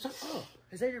up. Shut up.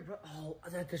 Is that your brother? Oh,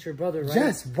 that's your brother, right?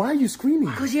 Yes, why are you screaming?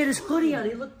 Because he had his hoodie on.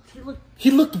 He looked. He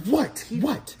looked what?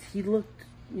 What? He looked.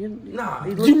 Nah.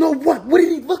 He looked, You know what? What did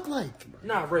he look like?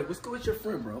 Nah, Ray, what's good with your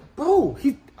friend, bro? Bro,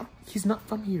 he's not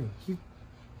from here.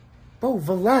 Bro,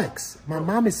 relax. My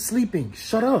mom is sleeping.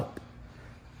 Shut up.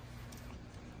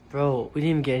 Bro, we didn't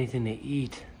even get anything to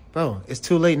eat. Bro, it's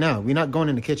too late now. We're not going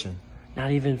in the kitchen.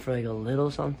 Not even for like a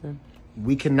little something.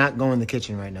 We cannot go in the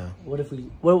kitchen right now. What if we?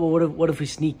 What if we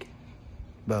sneak?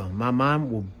 Bro, my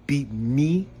mom will beat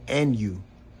me and you.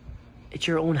 It's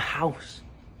your own house.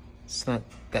 It's not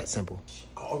that simple.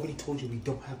 I already told you we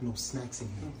don't have no snacks in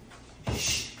here.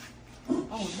 Shh.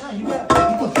 Oh, no, you got...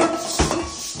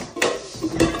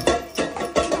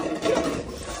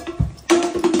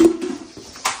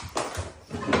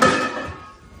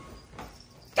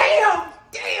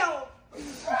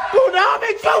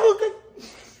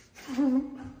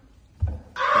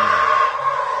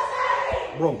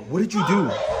 Bro, what did you do?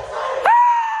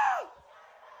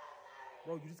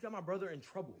 Bro, you just got my brother in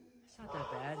trouble. It's not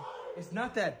that bad. It's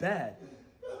not that bad.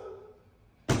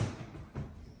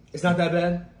 It's not that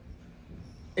bad.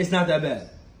 It's not that bad.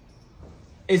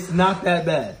 It's not that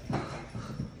bad.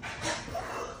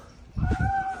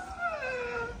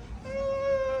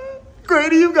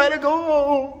 Grady, you gotta go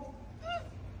home.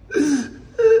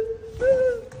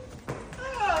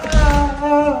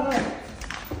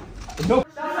 Nope.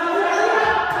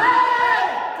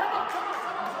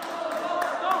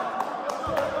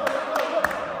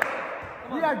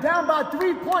 We are down by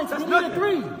 3 points. We need a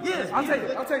 3. Yes, I'll take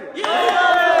it. I'll take it.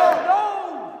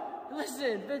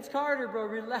 Listen, Vince Carter, bro,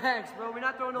 relax, bro. We're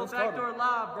not throwing no backdoor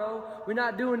lob, bro. We're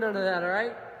not doing none of that, all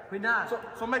right? We're not.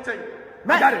 So Mike, take it.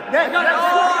 I got it. I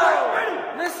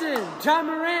got it. Listen, John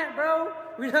Morant, bro.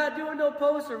 We're not doing no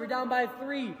poster. We're down by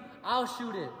 3. I'll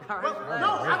shoot it. All right, relax.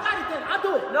 No, I got it then. I'll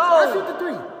do it. No. I'll shoot the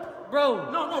 3.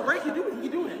 Bro. No, Ray can do it. He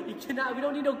can do it. You cannot. We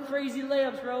don't need no crazy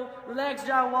layups, bro. Relax,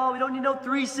 John Wall. We don't need no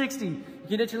 360. You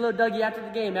can hit your little Dougie after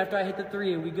the game, after I hit the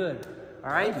 3, and we good.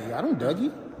 All right? I don't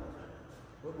Dougie.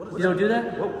 You don't do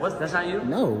that? That's not you?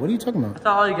 No, what are you talking about? I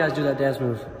thought all you guys do that dance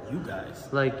move. You guys.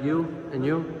 Like you,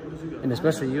 and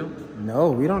especially you.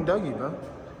 No, we don't Dougie, bro.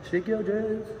 Shake your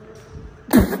dance.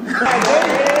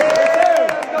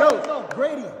 Yo,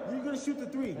 Grady, you're gonna shoot the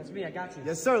 3. That's me, I got you.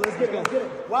 Yes, sir. Let's get it. Let's get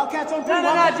it. Wildcats on 3.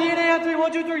 No, DNA on 3.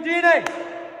 1, 2, 3, DNA.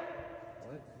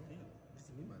 What do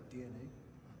you mean by DNA?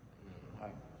 All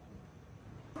right.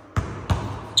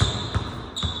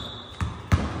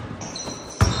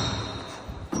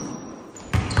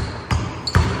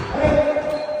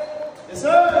 Yes,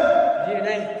 sir.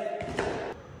 DNA.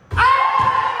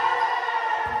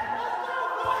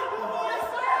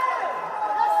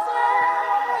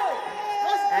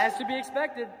 As to be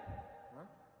expected. Huh?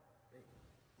 Wait,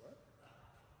 what?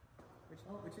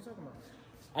 What you talking about?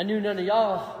 I knew none of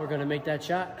y'all were gonna make that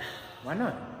shot. Why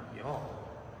not? Y'all.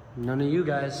 None of you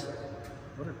guys.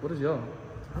 What is y'all?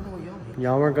 I don't know what y'all mean.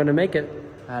 Y'all weren't gonna make it.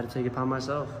 I had to take it upon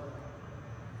myself.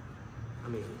 I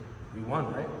mean, we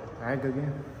won, right? All right, good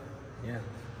game. Yeah.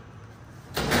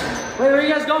 Wait, where are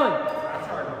you guys going?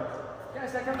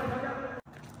 Guys,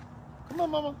 Come on,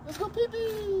 mama. Let's go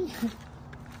pee-pee.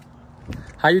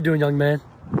 How you doing, young man?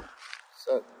 What's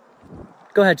up?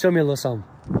 Go ahead, show me a little something.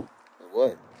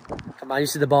 What? Come on, you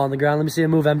see the ball on the ground. Let me see a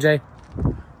move, MJ.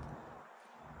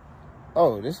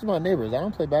 Oh, this is my neighbors. I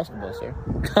don't play basketball, sir.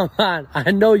 Come on, I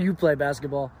know you play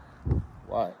basketball.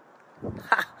 Why?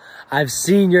 I've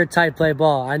seen your type play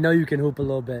ball. I know you can hoop a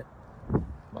little bit.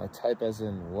 My type as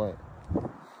in what?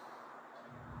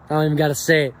 I don't even gotta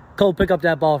say it. Cole, pick up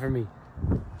that ball for me.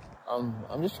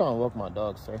 I'm just trying to walk my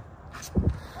dog, sir.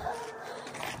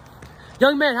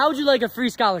 Young man, how would you like a free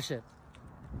scholarship?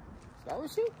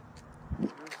 Scholarship?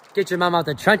 Get your mom out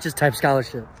the trenches type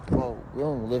scholarship. Well, we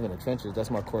don't live in the trenches. That's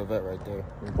my Corvette right there.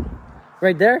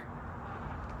 Right there?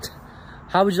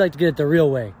 How would you like to get it the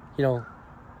real way? You know,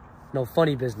 no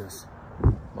funny business.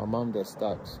 My mom does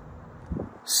stocks.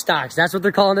 Stocks, that's what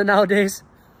they're calling it nowadays?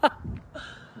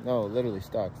 No, literally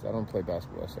stocks. I don't play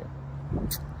basketball, sir.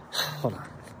 Hold on.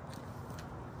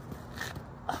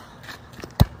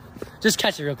 Just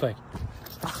catch it real quick.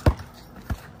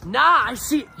 Nah, I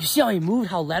see. You see how he moved,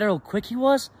 how lateral quick he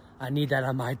was? I need that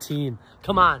on my team.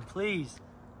 Come on, please.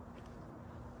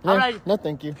 No,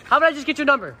 thank you. How about I just get your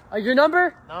number? Your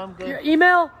number? No, I'm good. Your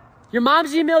email? Your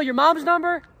mom's email? Your mom's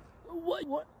number?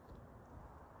 What?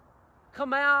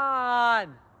 Come on.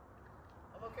 I'm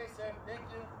okay, sir. Thank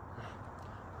you.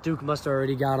 Duke must have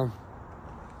already got him.